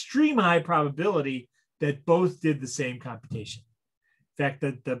extreme high probability that both did the same computation. In fact,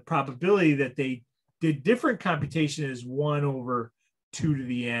 the probability that they did different computation is 1 over 2 to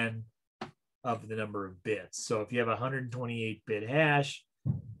the n of the number of bits. So if you have a 128-bit hash,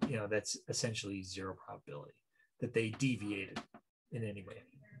 that's essentially 0 probability that they deviated in any way.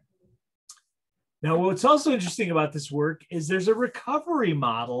 Now, what's also interesting about this work is there's a recovery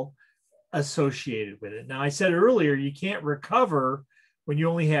model associated with it. Now, I said earlier, you can't recover when you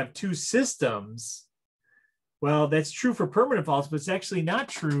only have 2 systems. Well, that's true for permanent faults, but it's actually not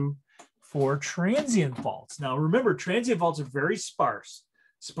true for transient faults. Now, remember, transient faults are very sparse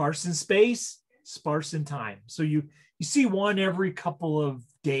in space, sparse in time. So you see one every couple of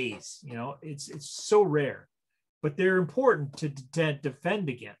days. It's so rare, but they're important to defend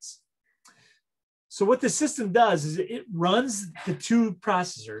against. So what the system does is it runs the 2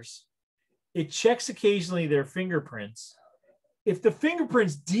 processors. It checks occasionally their fingerprints. If the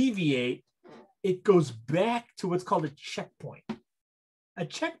fingerprints deviate, it goes back to what's called a checkpoint. A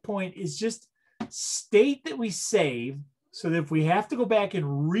checkpoint is just state that we save so that if we have to go back and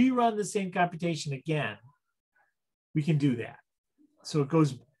rerun the same computation again, we can do that. So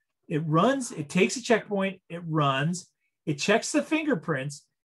it runs, it takes a checkpoint, it runs, it checks the fingerprints.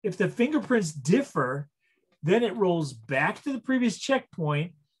 If the fingerprints differ, then it rolls back to the previous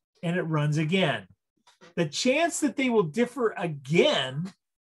checkpoint and it runs again. The chance that they will differ again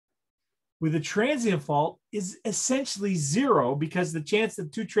with a transient fault is essentially 0, because the chance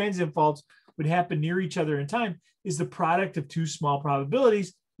that 2 transient faults would happen near each other in time is the product of 2 small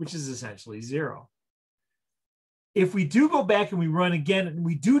probabilities, which is essentially 0. If we do go back and we run again and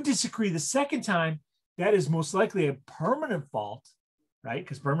we do disagree the second time, that is most likely a permanent fault, right?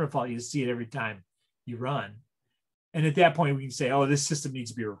 Because permanent fault, you see it every time you run. And at that point, we can say, oh, this system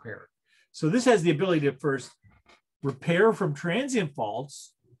needs to be repaired. So this has the ability to first repair from transient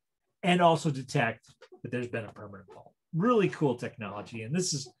faults and also detect that there's been a permanent fault. Really cool technology. And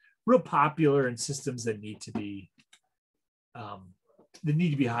this is real popular in systems that need to be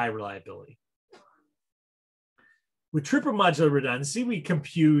high reliability. With triple modular redundancy, we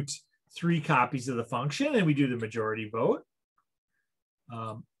compute 3 copies of the function and we do the majority vote.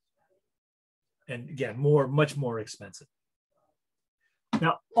 And again, much more expensive.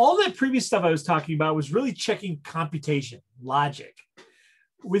 Now, all that previous stuff I was talking about was really checking computation, logic.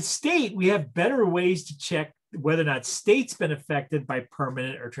 With state, we have better ways to check whether or not state's been affected by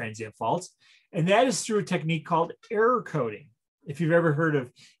permanent or transient faults. And that is through a technique called error coding. If you've ever heard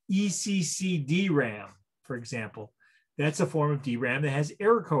of ECC DRAM, for example, that's a form of DRAM that has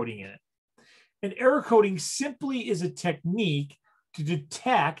error coding in it. And error coding simply is a technique to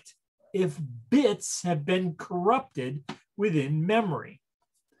detect if bits have been corrupted within memory.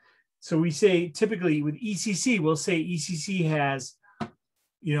 So we say typically with ECC, we'll say ECC has,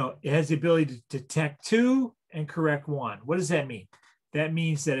 it has the ability to detect 2 and correct 1. What does that mean? That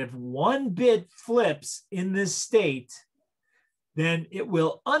means that if 1 bit flips in this state, then it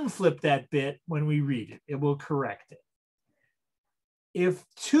will unflip that bit when we read it. It will correct it. If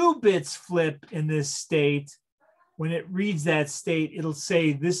 2 bits flip in this state, when it reads that state, it'll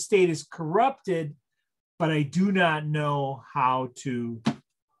say this state is corrupted, but I do not know how to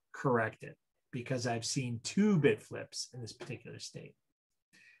correct it because I've seen 2 bit flips in this particular state.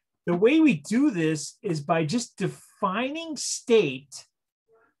 The way we do this is by just defining state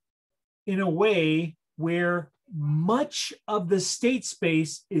in a way where much of the state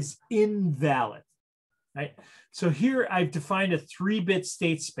space is invalid, right? So here I've defined a 3-bit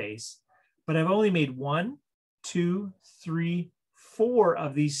state space, but I've only made 1, 2, 3, 4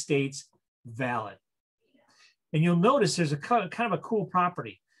 of these states valid. And you'll notice there's a kind of a cool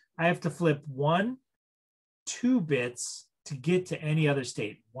property. I have to flip 1, 2 bits to get to any other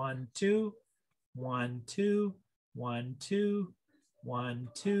state. 1, 2, 1, 2, 1, 2, 1,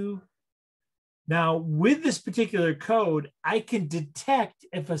 2. Now, with this particular code, I can detect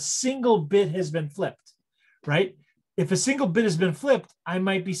if a single bit has been flipped, right? If a single bit has been flipped, I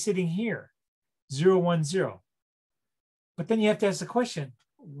might be sitting here, 0, 1, 0. But then you have to ask the question,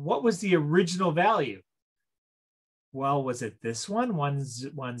 what was the original value? Well, was it this one, 1,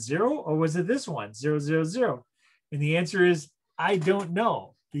 1, 0, or was it this one, 0, 0, 0? And the answer is, I don't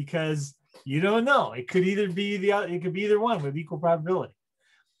know, because you don't know. It could either be either one with equal probability.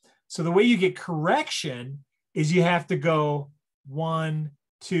 So the way you get correction is you have to go 1,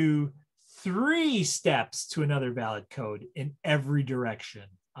 2, 3 steps to another valid code in every direction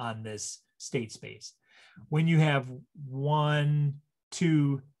on this state space. When you have 1,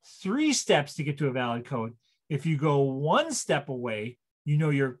 2, 3 steps to get to a valid code, if you go 1 step away,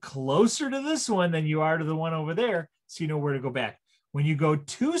 you're closer to this one than you are to the one over there, so you know where to go back. When you go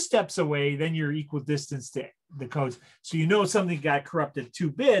 2 steps away, then you're equal distance to the codes. So you know something got corrupted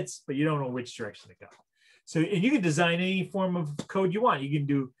 2 bits, but you don't know which direction to go. So, and you can design any form of code you want. You can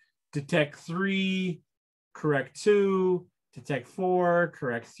do detect 3, correct 2, detect 4,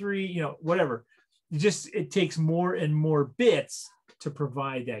 correct 3, whatever. It takes more and more bits to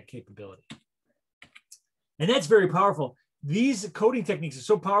provide that capability. And that's very powerful. These coding techniques are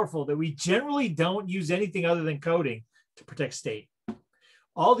so powerful that we generally don't use anything other than coding to protect state.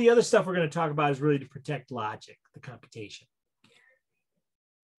 All the other stuff we're going to talk about is really to protect logic, the computation.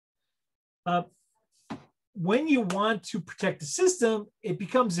 When you want to protect the system, it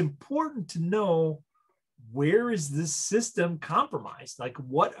becomes important to know where is this system compromised? Like,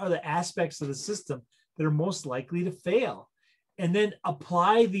 what are the aspects of the system that are most likely to fail? And then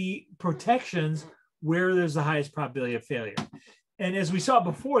apply the protections where there's the highest probability of failure. And as we saw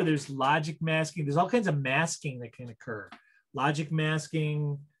before, there's logic masking. There's all kinds of masking that can occur. Logic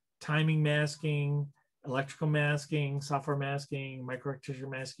masking, timing masking, electrical masking, software masking, microprocessor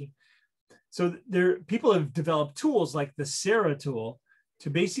masking. So people have developed tools like the Sarah tool to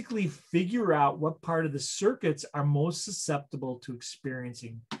basically figure out what part of the circuits are most susceptible to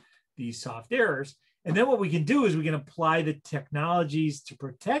experiencing these soft errors. And then what we can do is we can apply the technologies to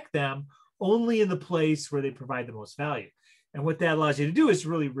protect them only in the place where they provide the most value. And what that allows you to do is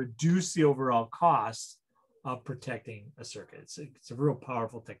really reduce the overall cost of protecting a circuit. It's a real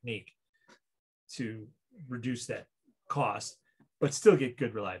powerful technique to reduce that cost, but still get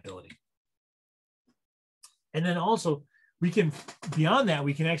good reliability. And then also, we can, beyond that,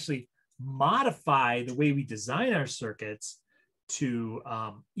 we can actually modify the way we design our circuits to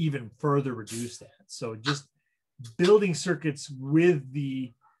even further reduce that. So just building circuits with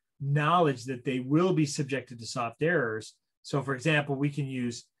the knowledge that they will be subjected to soft errors. So for example, we can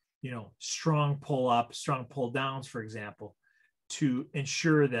use, strong pull up, strong pull downs, for example, to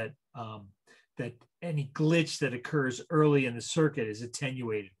ensure that that any glitch that occurs early in the circuit is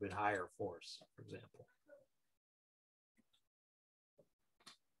attenuated with higher force, for example.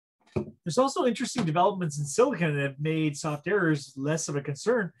 There's also interesting developments in silicon that have made soft errors less of a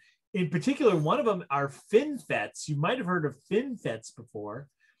concern. In particular, one of them are FinFETs. You might have heard of FinFETs before.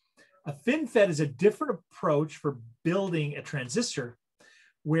 A FinFET is a different approach for building a transistor.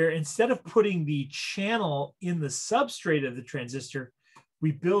 where instead of putting the channel in the substrate of the transistor,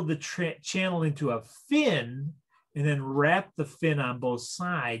 we build the channel into a fin and then wrap the fin on both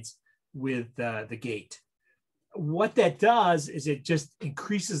sides with the gate. What that does is it just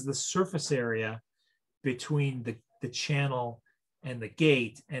increases the surface area between the channel and the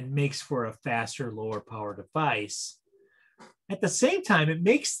gate and makes for a faster, lower power device. At the same time, it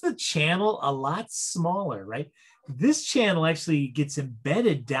makes the channel a lot smaller, right? This channel actually gets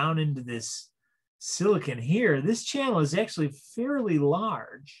embedded down into this silicon here. This channel is actually fairly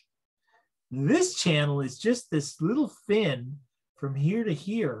large. This channel is just this little fin from here to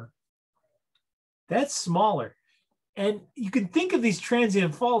here. That's smaller. And you can think of these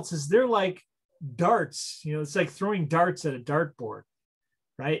transient faults as they're like darts. You know, it's like throwing darts at a dartboard,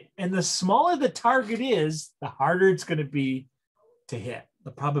 right? And the smaller the target is, the harder it's going to be to hit.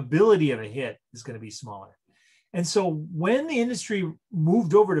 The probability of a hit is going to be smaller. And so when the industry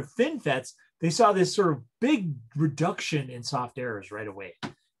moved over to FinFETs, they saw this sort of big reduction in soft errors right away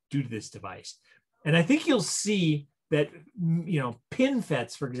due to this device. And I think you'll see that, you know,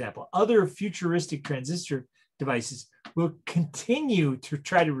 PinFETs, for example, other futuristic transistor devices will continue to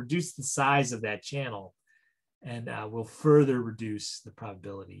try to reduce the size of that channel and will further reduce the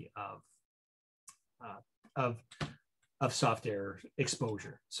probability of soft error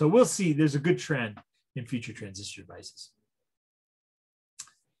exposure. So we'll see there's a good trend in future transistor devices.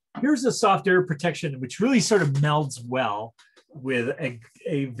 Here's a soft error protection, which really sort of melds well with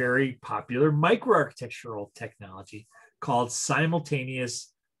a very popular microarchitectural technology called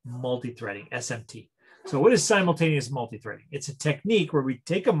simultaneous multithreading, SMT. So what is simultaneous multithreading? It's a technique where we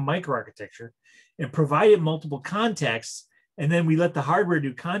take a microarchitecture and provide it multiple contexts, and then we let the hardware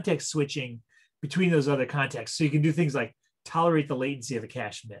do context switching between those other contexts. So you can do things like tolerate the latency of a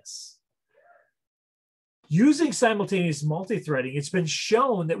cache miss. Using simultaneous multithreading, it's been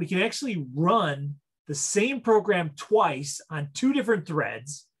shown that we can actually run the same program twice on two different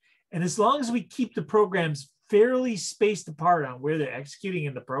threads. And as long as we keep the programs fairly spaced apart on where they're executing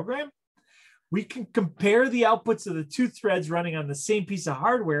in the program, we can compare the outputs of the two threads running on the same piece of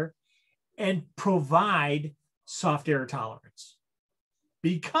hardware and provide soft error tolerance.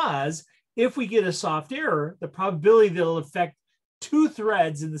 Because if we get a soft error, the probability that it'll affect two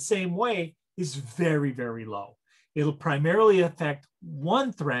threads in the same way is very, very low. It'll primarily affect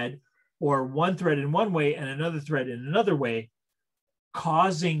one thread, or one thread in one way and another thread in another way,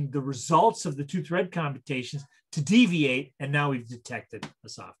 causing the results of the two thread computations to deviate. And now we've detected a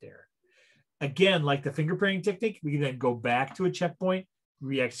soft error. Again, like the fingerprinting technique, we can then go back to a checkpoint,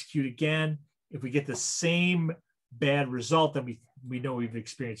 re-execute again. If we get the same bad result, then we know we've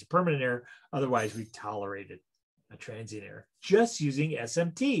experienced a permanent error. Otherwise, we've tolerated a transient error just using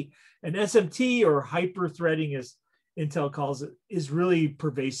SMT. And SMT, or hyper-threading as Intel calls it, is really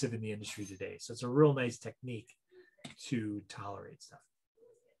pervasive in the industry today. So it's a real nice technique to tolerate stuff.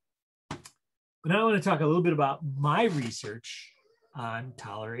 But now I want to talk a little bit about my research on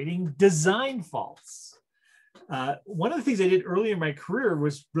tolerating design faults. One of the things I did early in my career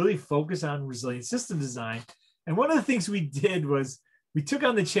was really focus on resilient system design. And one of the things we did was we took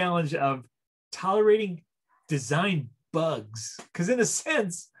on the challenge of tolerating design bugs. Because in a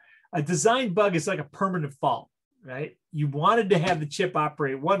sense, a design bug is like a permanent fault, right? You wanted to have the chip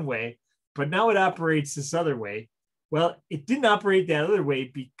operate one way, but now it operates this other way. Well, it didn't operate that other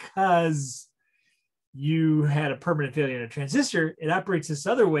way because you had a permanent failure in a transistor. It operates this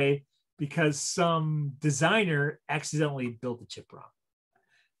other way because some designer accidentally built the chip wrong.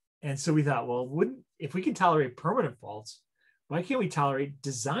 And so we thought, well, if we can tolerate permanent faults, why can't we tolerate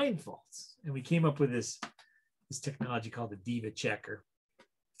design faults? And we came up with this technology called the Diva checker.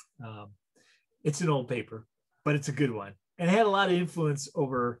 It's an old paper, but it's a good one. And it had a lot of influence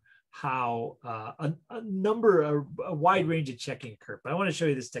over how a wide range of checking occurred. But I want to show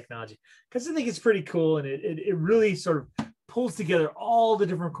you this technology because I think it's pretty cool. And it really sort of pulls together all the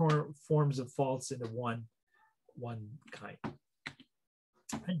different forms of faults into one kind.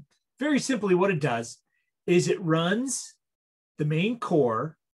 And very simply, what it does is it runs the main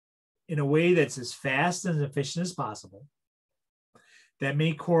core in a way that's as fast and efficient as possible. That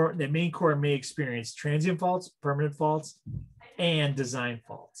main core may experience transient faults, permanent faults, and design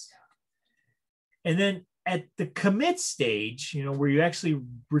faults. And then at the commit stage, where you actually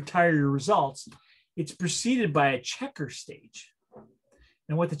retire your results, it's preceded by a checker stage.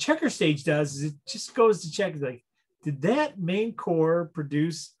 And what the checker stage does is it just goes to check, like, did that main core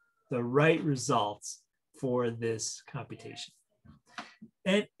produce the right results for this computation?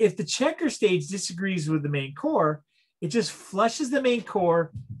 And if the checker stage disagrees with the main core, it just flushes the main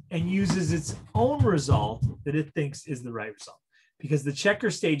core and uses its own result that it thinks is the right result. because the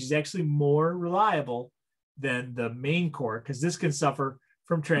checker stage is actually more reliable than the main core, because this can suffer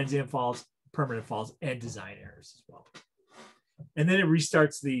from transient faults, permanent faults, and design errors as well. And then it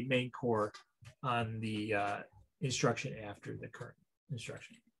restarts the main core on the instruction after the current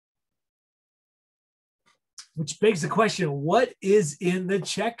instruction. Which begs the question, what is in the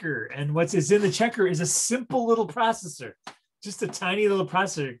checker? And what's in the checker is a simple little processor, just a tiny little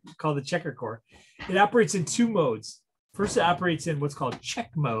processor called the checker core. It operates in two modes. First, it operates in what's called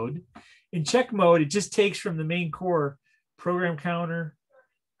check mode. In check mode, it just takes from the main core program counter,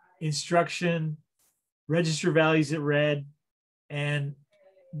 instruction, register values it read, and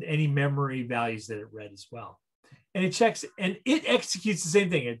any memory values that it read as well. And it checks, and it executes the same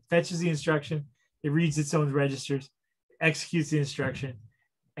thing. It fetches the instruction, it reads its own registers, executes the instruction,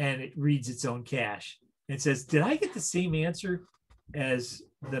 and it reads its own cache. And it says, did I get the same answer as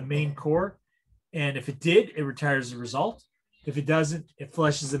the main core? And if it did, it retires the result. If it doesn't, it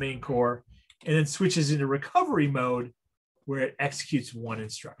flushes the main core and then switches into recovery mode where it executes one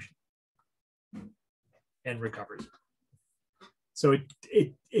instruction and recovers. So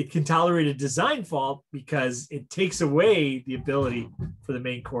it can tolerate a design fault because it takes away the ability for the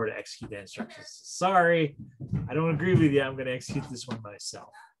main core to execute the instructions. Sorry, I don't agree with you. I'm going to execute this one myself.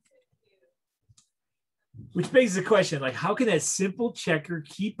 Which begs the question, like, how can that simple checker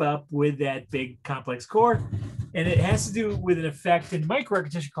keep up with that big complex core? And it has to do with an effect in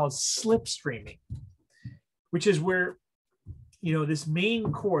microarchitecture called slipstreaming, which is where, you know, this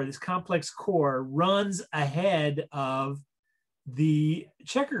main core, this complex core, runs ahead of the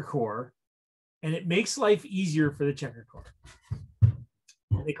checker core, and it makes life easier for the checker core.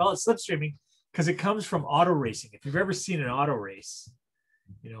 And they call it slipstreaming because it comes from auto racing. If you've ever seen an auto race,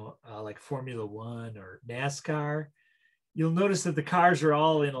 you know, like Formula One or NASCAR, you'll notice that the cars are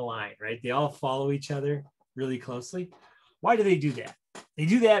all in a line, right? They all follow each other really closely. Why do they do that? They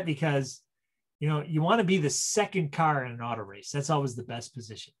do that because, you know, you want to be the second car in an auto race. That's always the best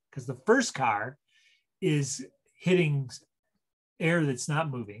position, because the first car is hitting air that's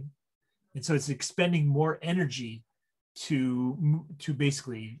not moving. And so it's expending more energy to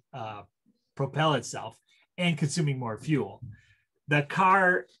basically propel itself and consuming more fuel. The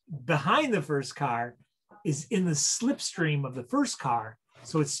car behind the first car is in the slipstream of the first car,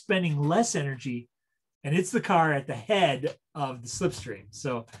 so it's spending less energy, and it's the car at the head of the slipstream.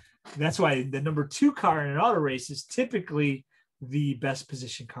 So that's why the number 2 car in an auto race is typically the best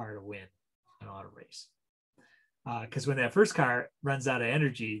positioned car to win an auto race. Because when that first car runs out of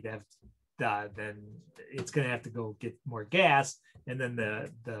energy, then it's going to have to go get more gas, and then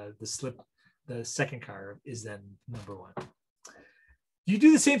the second car is then number 1. You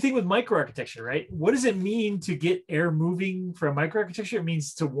do the same thing with microarchitecture, right? What does it mean to get air moving from microarchitecture? It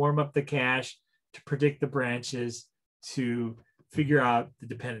means to warm up the cache, to predict the branches, to figure out the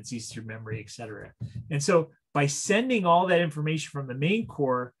dependencies through memory, et cetera. And so by sending all that information from the main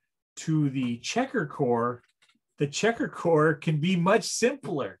core to the checker core can be much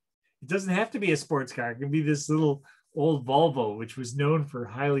simpler. It doesn't have to be a sports car. It can be this little old Volvo, which was known for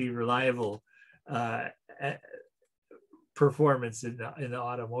highly reliable performance in the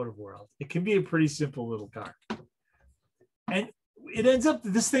automotive world. It can be a pretty simple little car. And it ends up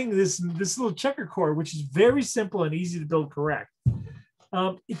this little checker core, which is very simple and easy to build correct.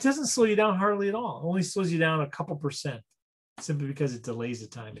 It doesn't slow you down hardly at all. It only slows you down a couple percent, simply because it delays the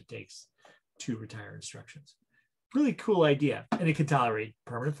time it takes to retire instructions. Really cool idea. And it can tolerate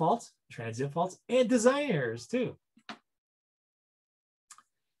permanent faults, transient faults, and design errors too.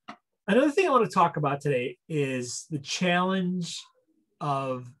 Another thing I want to talk about today is the challenge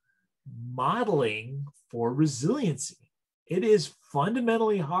of modeling for resiliency. It is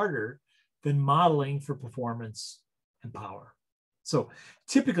fundamentally harder than modeling for performance and power. So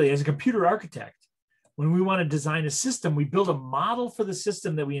typically, as a computer architect, when we want to design a system, we build a model for the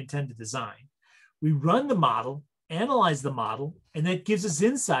system that we intend to design. We run the model, analyze the model, and that gives us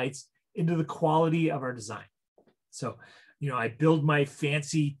insights into the quality of our design. So, you know, I build my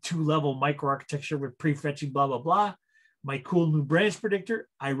fancy 2-level microarchitecture with prefetching, blah, blah, blah, my cool new branch predictor.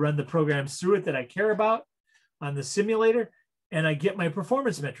 I run the programs through it that I care about on the simulator, and I get my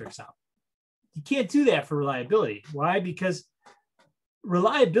performance metrics out. You can't do that for reliability. Why? Because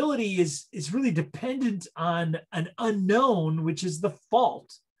reliability is really dependent on an unknown, which is the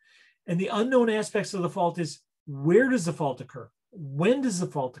fault. And the unknown aspects of the fault is, where does the fault occur? When does the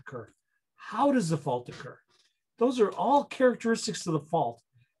fault occur? How does the fault occur? Those are all characteristics of the fault,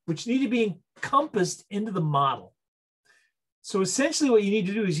 which need to be encompassed into the model. So essentially what you need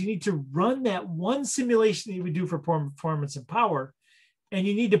to do is you need to run that one simulation that you would do for performance and power, and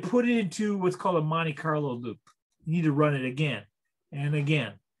you need to put it into what's called a Monte Carlo loop. You need to run it again. and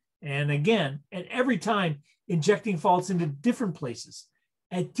again and again. And every time injecting faults into different places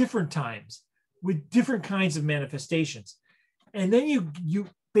at different times with different kinds of manifestations. And then you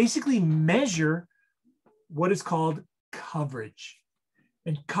basically measure what is called coverage.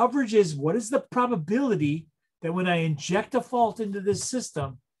 And coverage is what is the probability that when I inject a fault into this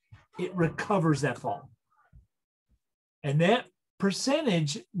system, it recovers that fault. And that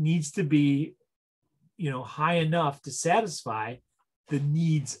percentage needs to be, high enough to satisfy the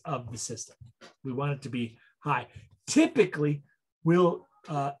needs of the system. We want it to be high. Typically, we'll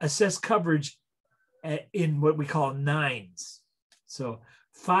assess coverage in what we call nines. So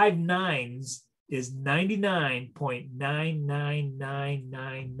 5 nines is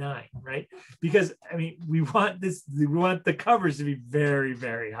 99.99999, right? Because we want the coverage to be very,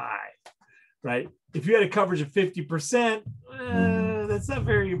 very high, right? If you had a coverage of 50%, that's not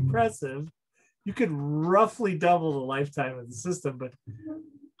very impressive. You could roughly double the lifetime of the system, but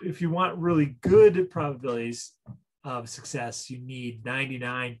if you want really good probabilities of success, you need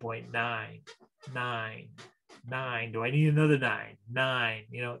 99.999. Do I need another 9? 9.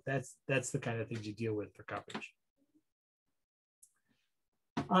 That's the kind of things you deal with for coverage.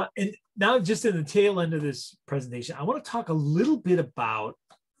 And now, just in the tail end of this presentation, I want to talk a little bit about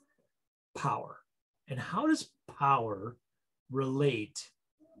power and how does power relate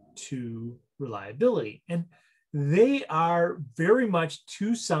to reliability. And they are very much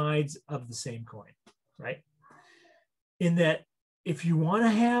two sides of the same coin, right? In that, if you want to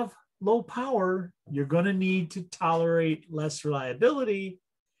have low power, you're going to need to tolerate less reliability.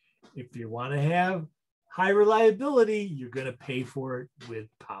 If you want to have high reliability, you're going to pay for it with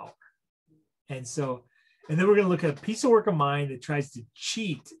power. And then we're going to look at a piece of work of mine that tries to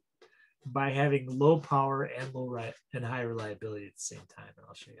cheat by having low power and and high reliability at the same time. And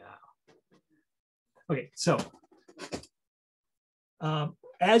I'll show you how. Okay, so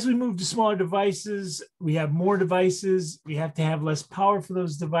as we move to smaller devices, we have more devices. We have to have less power for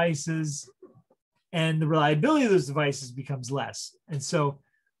those devices, and the reliability of those devices becomes less. And so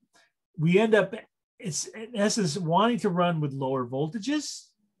we end up, it's in essence, wanting to run with lower voltages,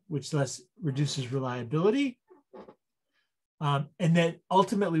 which reduces reliability. And then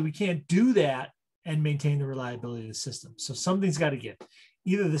ultimately, we can't do that and maintain the reliability of the system. So something's got to give.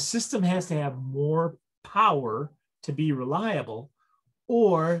 Either the system has to have more power to be reliable,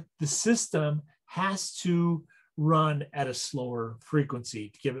 or the system has to run at a slower frequency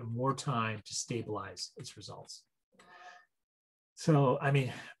to give it more time to stabilize its results. So,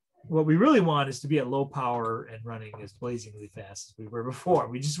 what we really want is to be at low power and running as blazingly fast as we were before.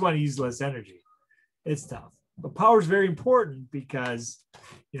 We just want to use less energy. It's tough. But power is very important because,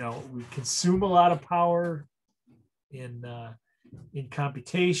 we consume a lot of power in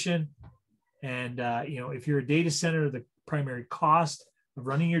computation. And, if you're a data center, the primary cost of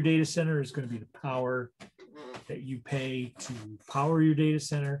running your data center is going to be the power that you pay to power your data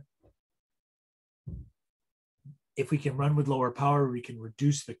center. If we can run with lower power, we can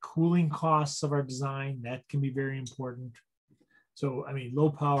reduce the cooling costs of our design. That can be very important. So, low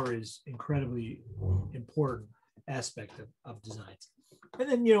power is incredibly important aspect of designs. And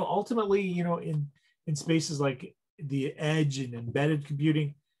then, ultimately, in spaces like the edge and embedded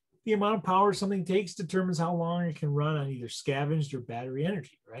computing, the amount of power something takes determines how long it can run on either scavenged or battery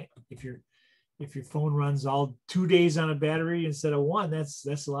energy, right? If your phone runs all 2 days on a battery instead of 1,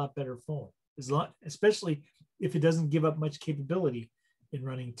 that's a lot better phone. Especially if it doesn't give up much capability in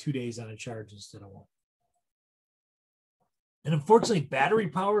running 2 days on a charge instead of 1. And unfortunately, battery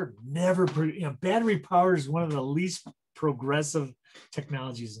power battery power is one of the least progressive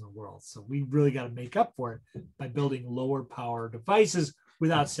technologies in the world. So we really got to make up for it by building lower power devices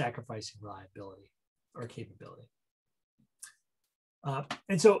without sacrificing reliability or capability.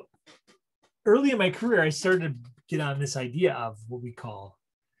 And so early in my career, I started to get on this idea of what we call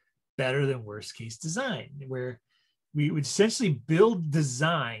better than worst case design, where we would essentially build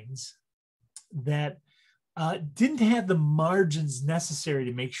designs that didn't have the margins necessary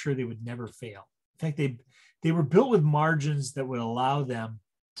to make sure they would never fail. In fact, they were built with margins that would allow them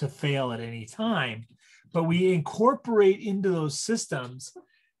to fail at any time, but we incorporate into those systems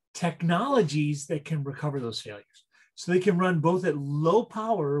technologies that can recover those failures. So they can run both at low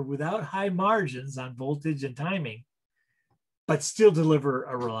power without high margins on voltage and timing, but still deliver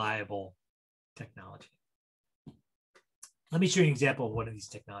a reliable technology. Let me show you an example of one of these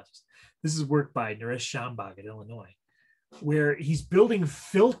technologies. This is work by Naresh Shambhag at Illinois, where he's building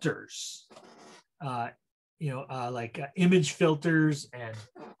filters, like image filters and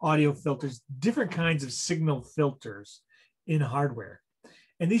audio filters, different kinds of signal filters in hardware.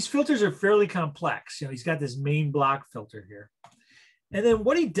 And these filters are fairly complex. He's got this main block filter here. And then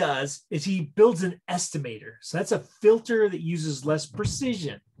what he does is he builds an estimator. So that's a filter that uses less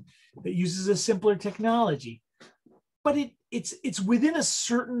precision, that uses a simpler technology, but it's within a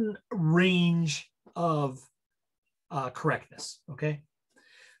certain range of correctness. Okay.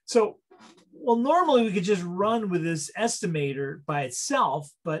 So, well, normally we could just run with this estimator by itself,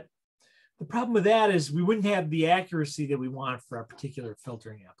 but the problem with that is we wouldn't have the accuracy that we want for our particular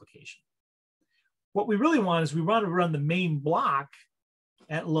filtering application. What we really want is we want to run the main block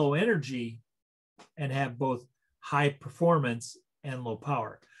at low energy and have both high performance and low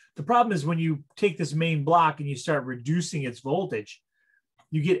power. The problem is when you take this main block and you start reducing its voltage,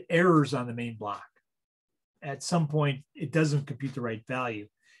 you get errors on the main block. At some point, it doesn't compute the right value.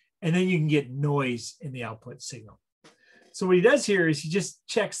 And then you can get noise in the output signal. So what he does here is he just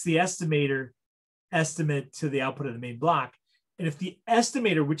checks the estimator estimate to the output of the main block. And if the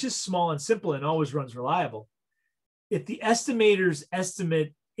estimator, which is small and simple and always runs reliable, if the estimator's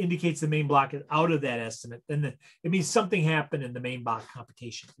estimate indicates the main block is out of that estimate, then it means something happened in the main block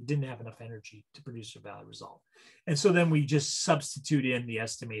computation. It didn't have enough energy to produce a valid result. And so then we just substitute in the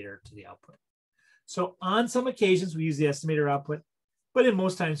estimator to the output. So on some occasions, we use the estimator output, but in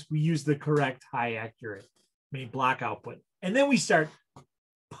most times we use the correct high accurate main block output. And then we start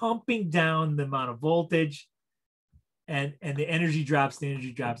pumping down the amount of voltage and the energy drops, the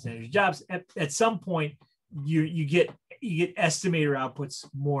energy drops, the energy drops. At some point, you get estimator outputs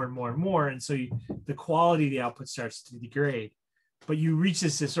more and more and more. And so the quality of the output starts to degrade, but you reach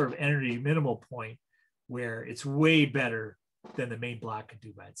this sort of energy minimal point where it's way better than the main block could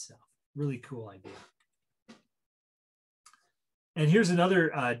do by itself. Really cool idea. And here's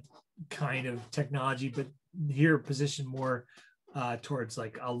another kind of technology, but here positioned more towards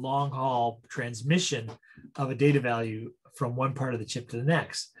like a long haul transmission of a data value from one part of the chip to the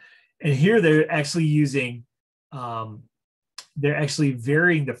next. And here they're actually using, they're actually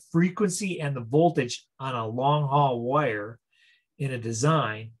varying the frequency and the voltage on a long haul wire in a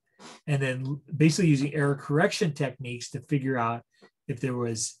design, and then basically using error correction techniques to figure out if there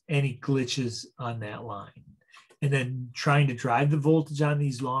was any glitches on that line. And then trying to drive the voltage on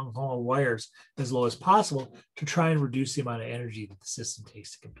these long haul wires as low as possible to try and reduce the amount of energy that the system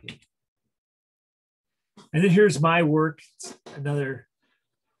takes to compute. And then here's my work. It's another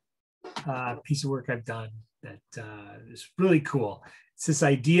piece of work I've done that is really cool. It's this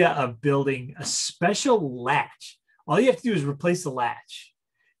idea of building a special latch. All you have to do is replace the latch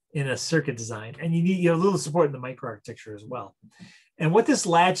in a circuit design, and you have a little support in the microarchitecture as well. And what this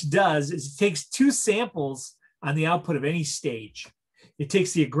latch does is it takes two samples on the output of any stage. It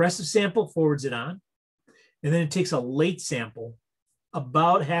takes the aggressive sample, forwards it on, and then it takes a late sample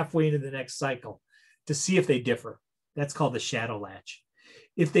about halfway into the next cycle to see if they differ. That's called the shadow latch.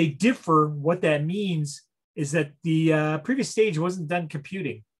 If they differ, what that means is that the previous stage wasn't done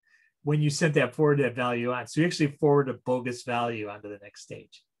computing when you sent that value on. So you actually forward a bogus value onto the next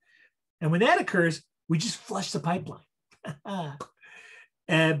stage. And when that occurs, we just flush the pipeline.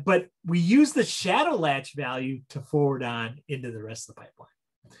 But we use the shadow latch value to forward on into the rest of the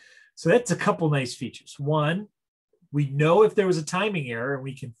pipeline. So that's a couple nice features. One, we know if there was a timing error and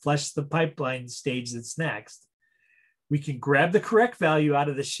we can flush the pipeline stage that's next. We can grab the correct value out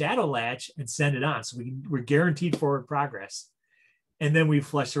of the shadow latch and send it on. So we're guaranteed forward progress. And then we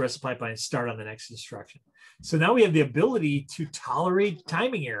flush the rest of the pipeline and start on the next instruction. So now we have the ability to tolerate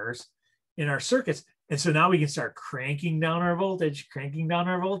timing errors in our circuits. And so now we can start cranking down our voltage,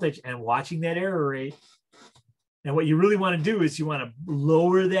 and watching that error rate. And what you really want to do is you want to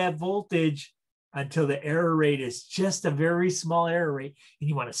lower that voltage until the error rate is just a very small error rate. And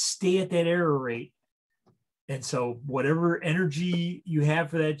you want to stay at that error rate. And so whatever energy you have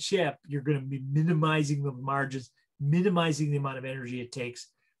for that chip, you're going to be minimizing the margins, minimizing the amount of energy it takes,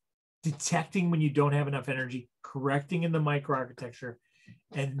 detecting when you don't have enough energy, correcting in the microarchitecture,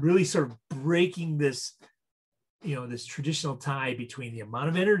 and really sort of breaking this, this traditional tie between the amount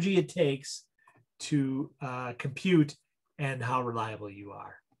of energy it takes to compute and how reliable you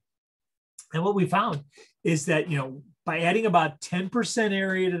are. And what we found is that, by adding about 10%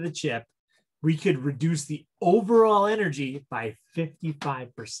 area to the chip, we could reduce the overall energy by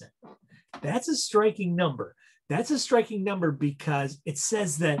 55%. That's a striking number. That's a striking number because it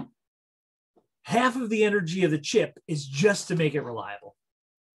says that half of the energy of the chip is just to make it reliable.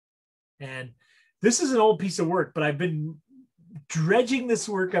 And this is an old piece of work, but I've been dredging this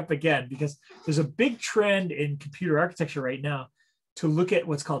work up again because there's a big trend in computer architecture right now to look at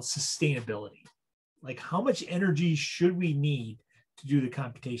what's called sustainability. Like, how much energy should we need to do the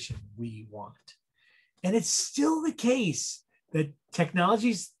computation we want? And it's still the case that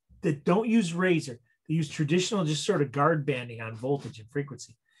technologies that don't use Razor, they use traditional just sort of guard banding on voltage and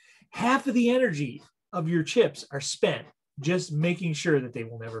frequency. Half of the energy of your chips are spent just making sure that they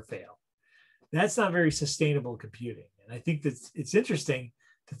will never fail. That's not very sustainable computing. And I think that it's interesting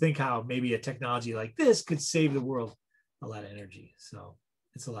to think how maybe a technology like this could save the world a lot of energy. So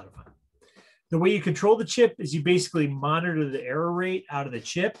it's a lot of fun. The way you control the chip is you basically monitor the error rate out of the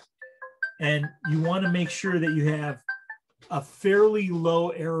chip. And you want to make sure that you have a fairly low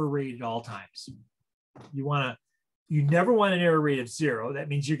error rate at all times. You never want an error rate of 0. That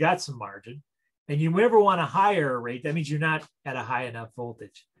means you got some margin. And you never want a high error rate. That means you're not at a high enough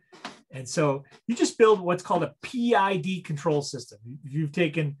voltage. And so you just build what's called a PID control system. If you've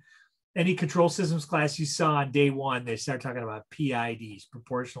taken any control systems class you saw on day 1, they start talking about PIDs,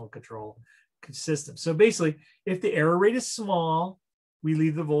 proportional control systems. So basically, if the error rate is small, we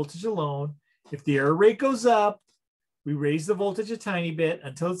leave the voltage alone. If the error rate goes up, we raise the voltage a tiny bit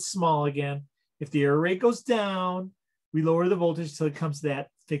until it's small again. If the error rate goes down, we lower the voltage until it comes to that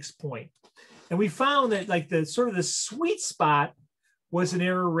fixed point. And we found that like the sort of the sweet spot was an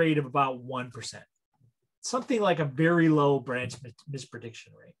error rate of about 1%, something like a very low branch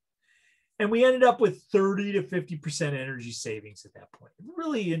misprediction rate. And we ended up with 30 to 50% energy savings at that point.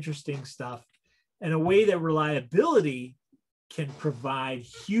 Really interesting stuff, and a way that reliability can provide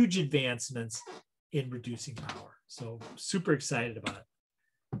huge advancements in reducing power. So super excited about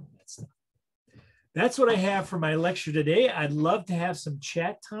that stuff. That's what I have for my lecture today. I'd love to have some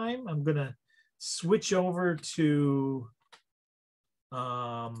chat time. I'm going to switch over to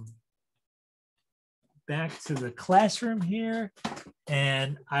back to the classroom here,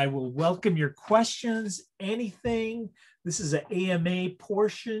 and I will welcome your questions, anything. This is an AMA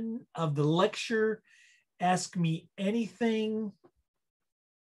portion of the lecture. Ask me anything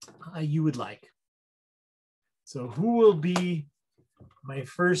you would like. So who will be my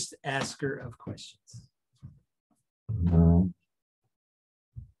first asker of questions?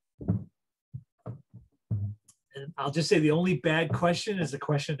 And I'll just say the only bad question is the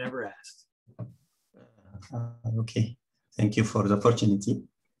question never asked. Okay, thank you for the opportunity.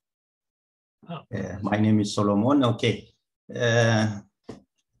 Oh. My name is Solomon. Okay.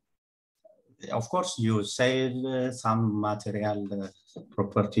 Of course, you said some material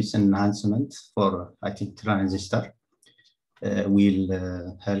properties enhancement for, I think, transistor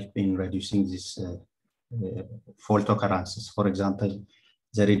will help in reducing this fault occurrences. For example,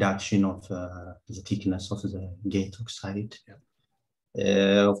 the reduction of the thickness of the gate oxide.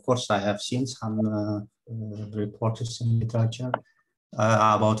 Yeah. Of course, I have seen some reports in literature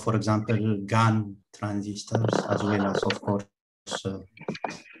about, for example, GaN transistors, as well as, of course,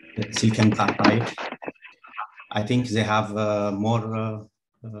 silicon carbide. I think they have more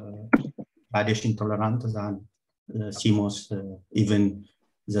radiation tolerant than CMOS, even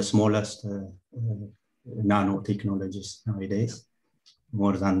the smallest nano technologies nowadays,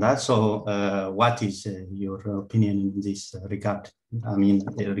 more than that. So what is your opinion in this regard? I mean,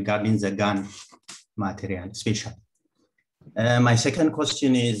 regarding the GaN material, especially. My second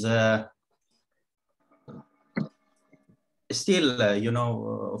question is, still, you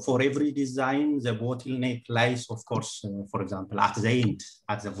know, for every design, the bottleneck lies, of course, for example, at the end,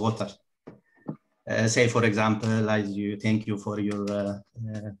 at the voter. Say, for example, as you thank you for your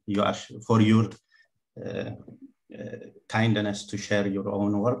kindness to share your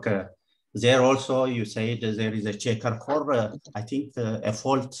own work. There also, you said there is a checker core. I think a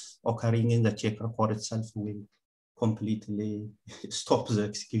fault occurring in the checker core itself will completely stop the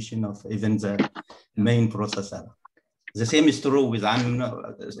execution of even the main processor. The same is true with, I'm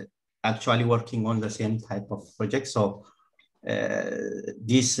actually working on the same type of project. So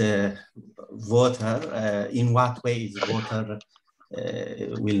this voter, in what way is voter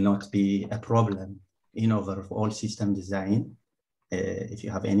will not be a problem in overall system design? If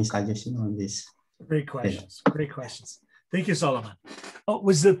you have any suggestion on this. Great questions. Yeah. Great questions. Thank you, Solomon. Oh,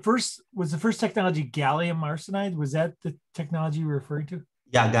 was the first technology gallium arsenide? Was that the technology you were referring to?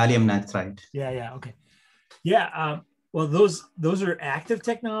 Yeah, gallium nitride. Yeah. Okay. Yeah. Well, those are active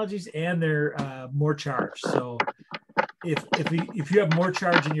technologies, and they're more charged. So if you have more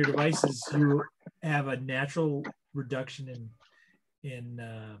charge in your devices, you have a natural reduction in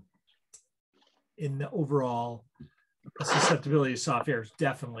the overall susceptibility to soft errors.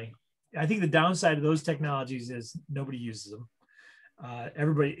 Definitely. I think the downside of those technologies is nobody uses them.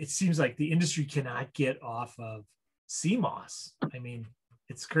 Everybody, it seems like the industry cannot get off of CMOS. I mean,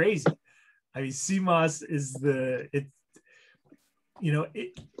 it's crazy. I mean, CMOS is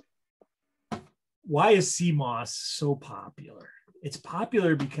why is CMOS so popular? It's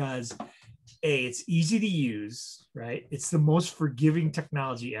popular because it's easy to use, right? It's the most forgiving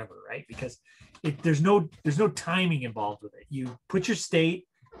technology ever, right? Because there's no timing involved with it. You put your state,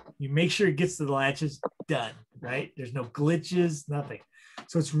 you make sure it gets to the latches, done, right? There's no glitches, nothing.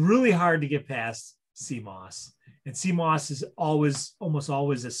 So it's really hard to get past CMOS. And CMOS is almost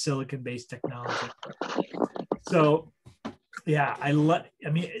always a silicon-based technology. So yeah, I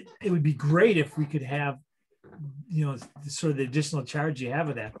mean, it would be great if we could have, sort of the additional charge you have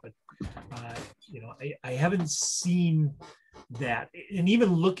of that, but I haven't seen that. And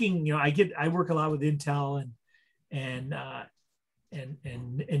even looking, I work a lot with Intel and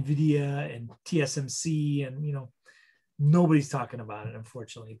NVIDIA and TSMC, and nobody's talking about it,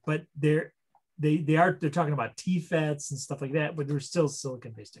 unfortunately. But they're talking about TFETs and stuff like that, but they're still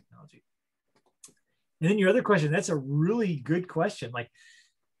silicon-based technology. And then your other question, that's a really good question.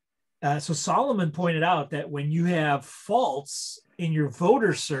 So Solomon pointed out that when you have faults in your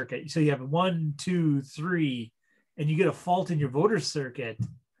voter circuit, so you have 1, 2, 3, and you get a fault in your voter circuit,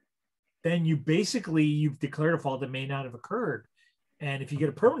 then you've declared a fault that may not have occurred. And if you get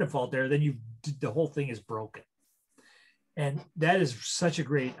a permanent fault there, then the whole thing is broken. And that is such a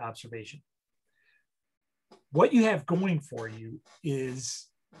great observation. What you have going for you is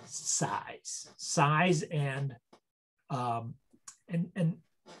size, and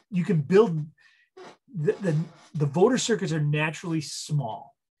you can build the voter circuits are naturally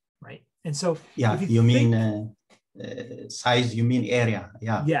small, right? And so you mean size, you mean area.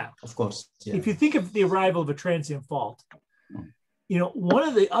 Yeah, of course. Yeah. If you think of the arrival of a transient fault, one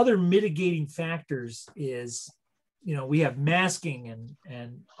of the other mitigating factors is, we have masking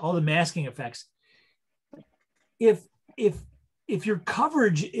and all the masking effects. If your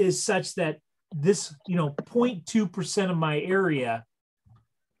coverage is such that this 0.2% of my area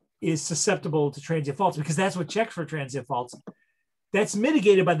is susceptible to transient faults, because that's what checks for transient faults, that's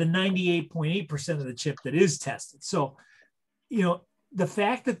mitigated by the 98.8% of the chip that is tested. So, the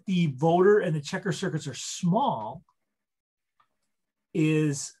fact that the voter and the checker circuits are small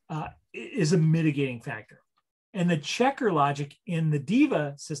is a mitigating factor. And the checker logic in the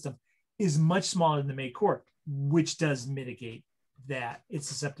DIVA system is much smaller than the May core, which does mitigate that its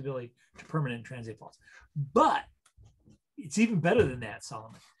susceptibility to permanent and transient faults. But it's even better than that,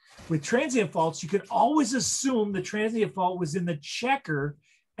 Solomon. With transient faults, you can always assume the transient fault was in the checker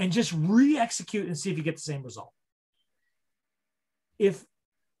and just re-execute and see if you get the same result. If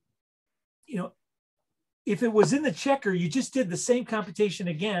it was in the checker, you just did the same computation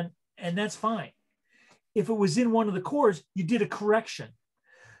again, and that's fine. If it was in one of the cores, you did a correction.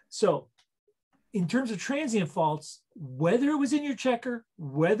 So in terms of transient faults, whether it was in your checker,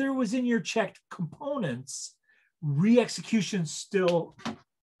 whether it was in your checked components, re-execution still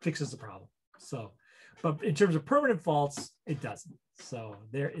fixes the problem. So, but in terms of permanent faults, it doesn't. So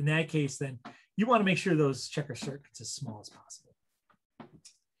there, in that case, then you want to make sure those checker circuits as small as possible.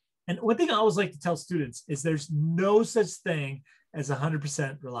 And one thing I always like to tell students is there's no such thing as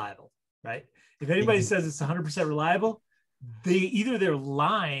 100% reliable, right? If anybody says it's 100% reliable, they're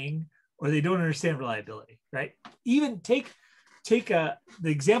lying or they don't understand reliability, right? Even take the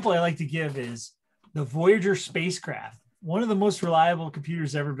example I like to give is the Voyager spacecraft, one of the most reliable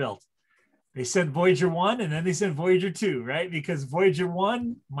computers ever built. They sent Voyager 1 and then they sent Voyager 2, right? Because Voyager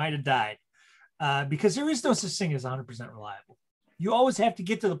 1 might have died because there is no such thing as 100% reliable. You always have to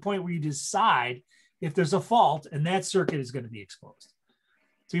get to the point where you decide if there's a fault and that circuit is going to be exposed.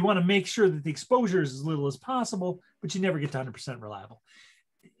 So you want to make sure that the exposure is as little as possible, but you never get to 100% reliable.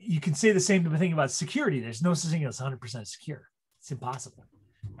 You can say the same thing about security. There's no such thing as 100% secure. It's impossible,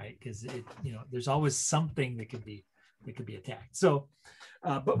 right? Because there's always something that could be attacked. So,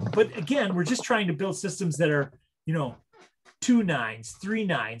 but again, we're just trying to build systems that are 2 nines, 3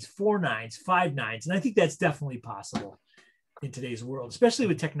 nines, 4 nines, 5 nines, and I think that's definitely possible in today's world, especially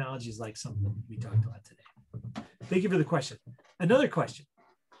with technologies like something we talked about today. Thank you for the question. Another question.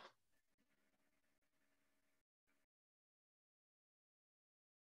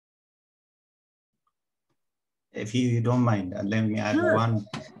 If you don't mind, let me add one.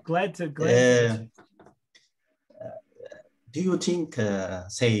 Glad to. Do you think,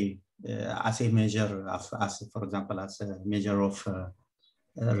 say, as a measure of, for example, as a measure of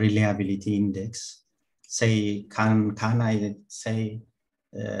reliability index, say, can I say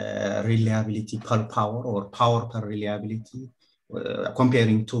reliability per power or power per reliability,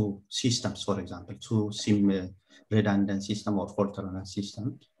 comparing two systems, for example, two redundant system or fault tolerant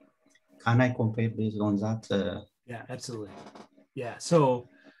system? Can I compare based on that? Yeah, absolutely. Yeah. So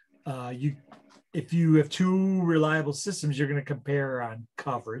if you have two reliable systems, you're going to compare on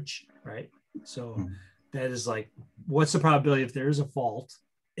coverage, right? So that is like, what's the probability if there is a fault,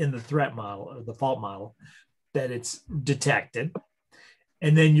 in the threat model or the fault model that it's detected.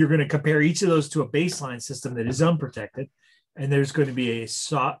 And then you're going to compare each of those to a baseline system that is unprotected. And there's going to be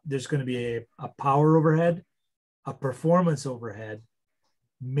a power overhead, a performance overhead,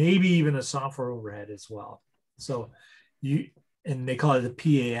 maybe even a software overhead as well. So and they call it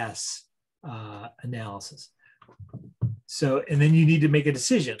the PAS analysis. So, and then you need to make a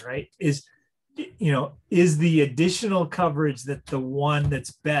decision, right? Is the additional coverage that the one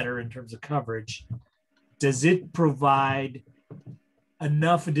that's better in terms of coverage, does it provide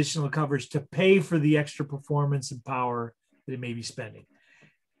enough additional coverage to pay for the extra performance and power that it may be spending?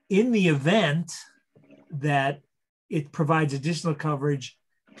 In the event that it provides additional coverage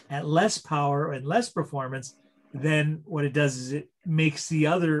at less power and less performance, then what it does is it makes the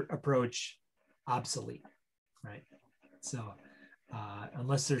other approach obsolete, right? So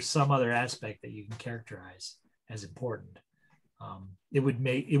unless there's some other aspect that you can characterize as important, it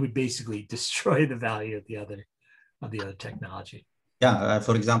would basically destroy the value of the other technology. Yeah,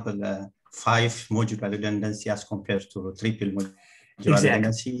 for example, 5 modular redundancy as compared to triple modular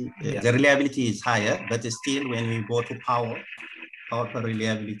redundancy, the reliability is higher, but still when we go to power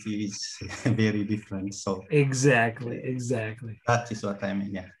reliability is very different. So exactly. That is what I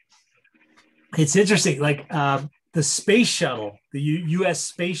mean. Yeah, it's interesting. Like the space shuttle, the U.S.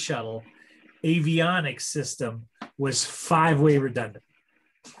 space shuttle avionics system was 5-way redundant.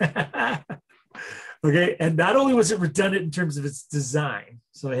 Okay, and not only was it redundant in terms of its design,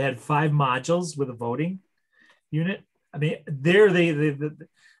 so it had 5 modules with a voting unit. I mean, there the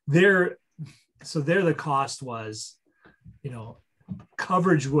cost was,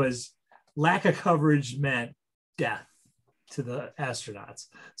 lack of coverage meant death to the astronauts.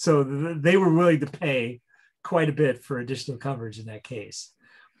 So they were willing to pay quite a bit for additional coverage in that case.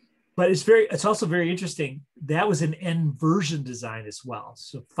 But it's also very interesting. That was an N version design as well.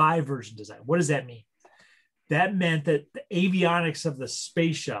 So 5 version design. What does that mean? That meant that the avionics of the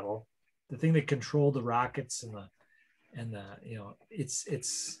space shuttle, the thing that controlled the rockets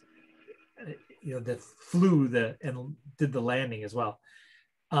that flew and did the landing as well.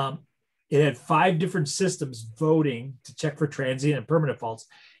 It had 5 different systems voting to check for transient and permanent faults.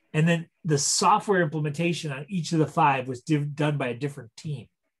 And then the software implementation on each of the 5 was done by a different team.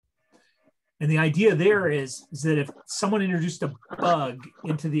 And the idea there is that if someone introduced a bug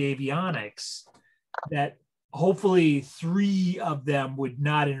into the avionics, that hopefully 3 of them would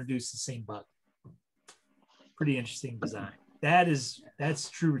not introduce the same bug. Pretty interesting design. That's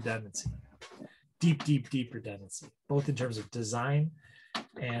true redundancy. Deep redundancy, both in terms of design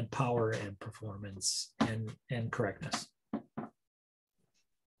and power and performance and correctness.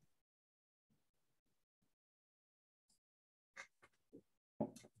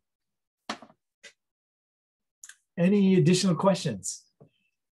 Any additional questions?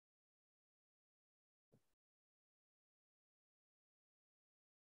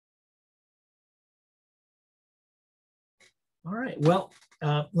 All right, well,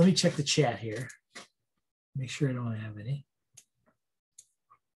 let me check the chat here. Make sure I don't have any.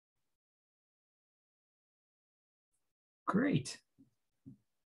 Great.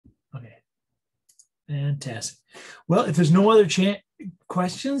 Okay, fantastic. Well, if there's no other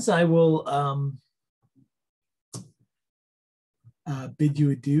questions, I will bid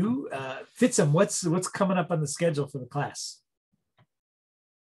you adieu. Fitsum, what's coming up on the schedule for the class?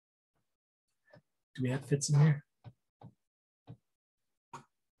 Do we have Fitsum here?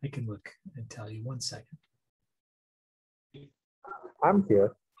 I can look and tell you. 1 second. I'm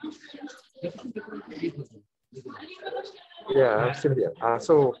here. Yeah, I'm still here.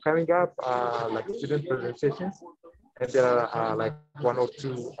 So coming up, like student presentations, and there are like 1 or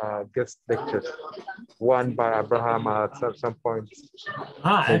 2 guest lectures. One by Abraham at some point.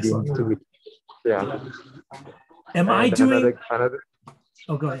 Maybe excellent. 2 weeks. Yeah. Am I doing another?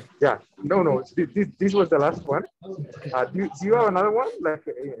 Oh, go ahead. Yeah. No. This was the last one. Do you have another one like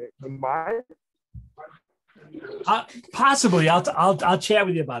in mind? Possibly. I'll chat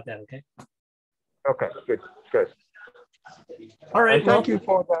with you about that. Okay. Okay. Good. All right. Thank you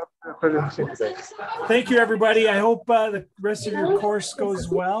for the presentation today. Thank you, everybody. I hope the rest of your course goes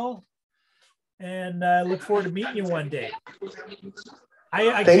well, and I look forward to meeting you one day.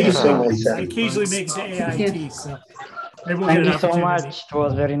 Thank you so much. I occasionally make it to AIT, so maybe we'll Thank you so much. It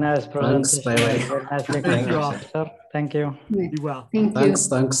was very nice presentation. Thanks. Very nicely. Thank you all. Sir. Thank you. Be well. Thank you.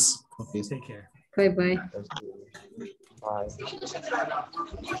 Thanks. Take care. Bye-bye. Bye.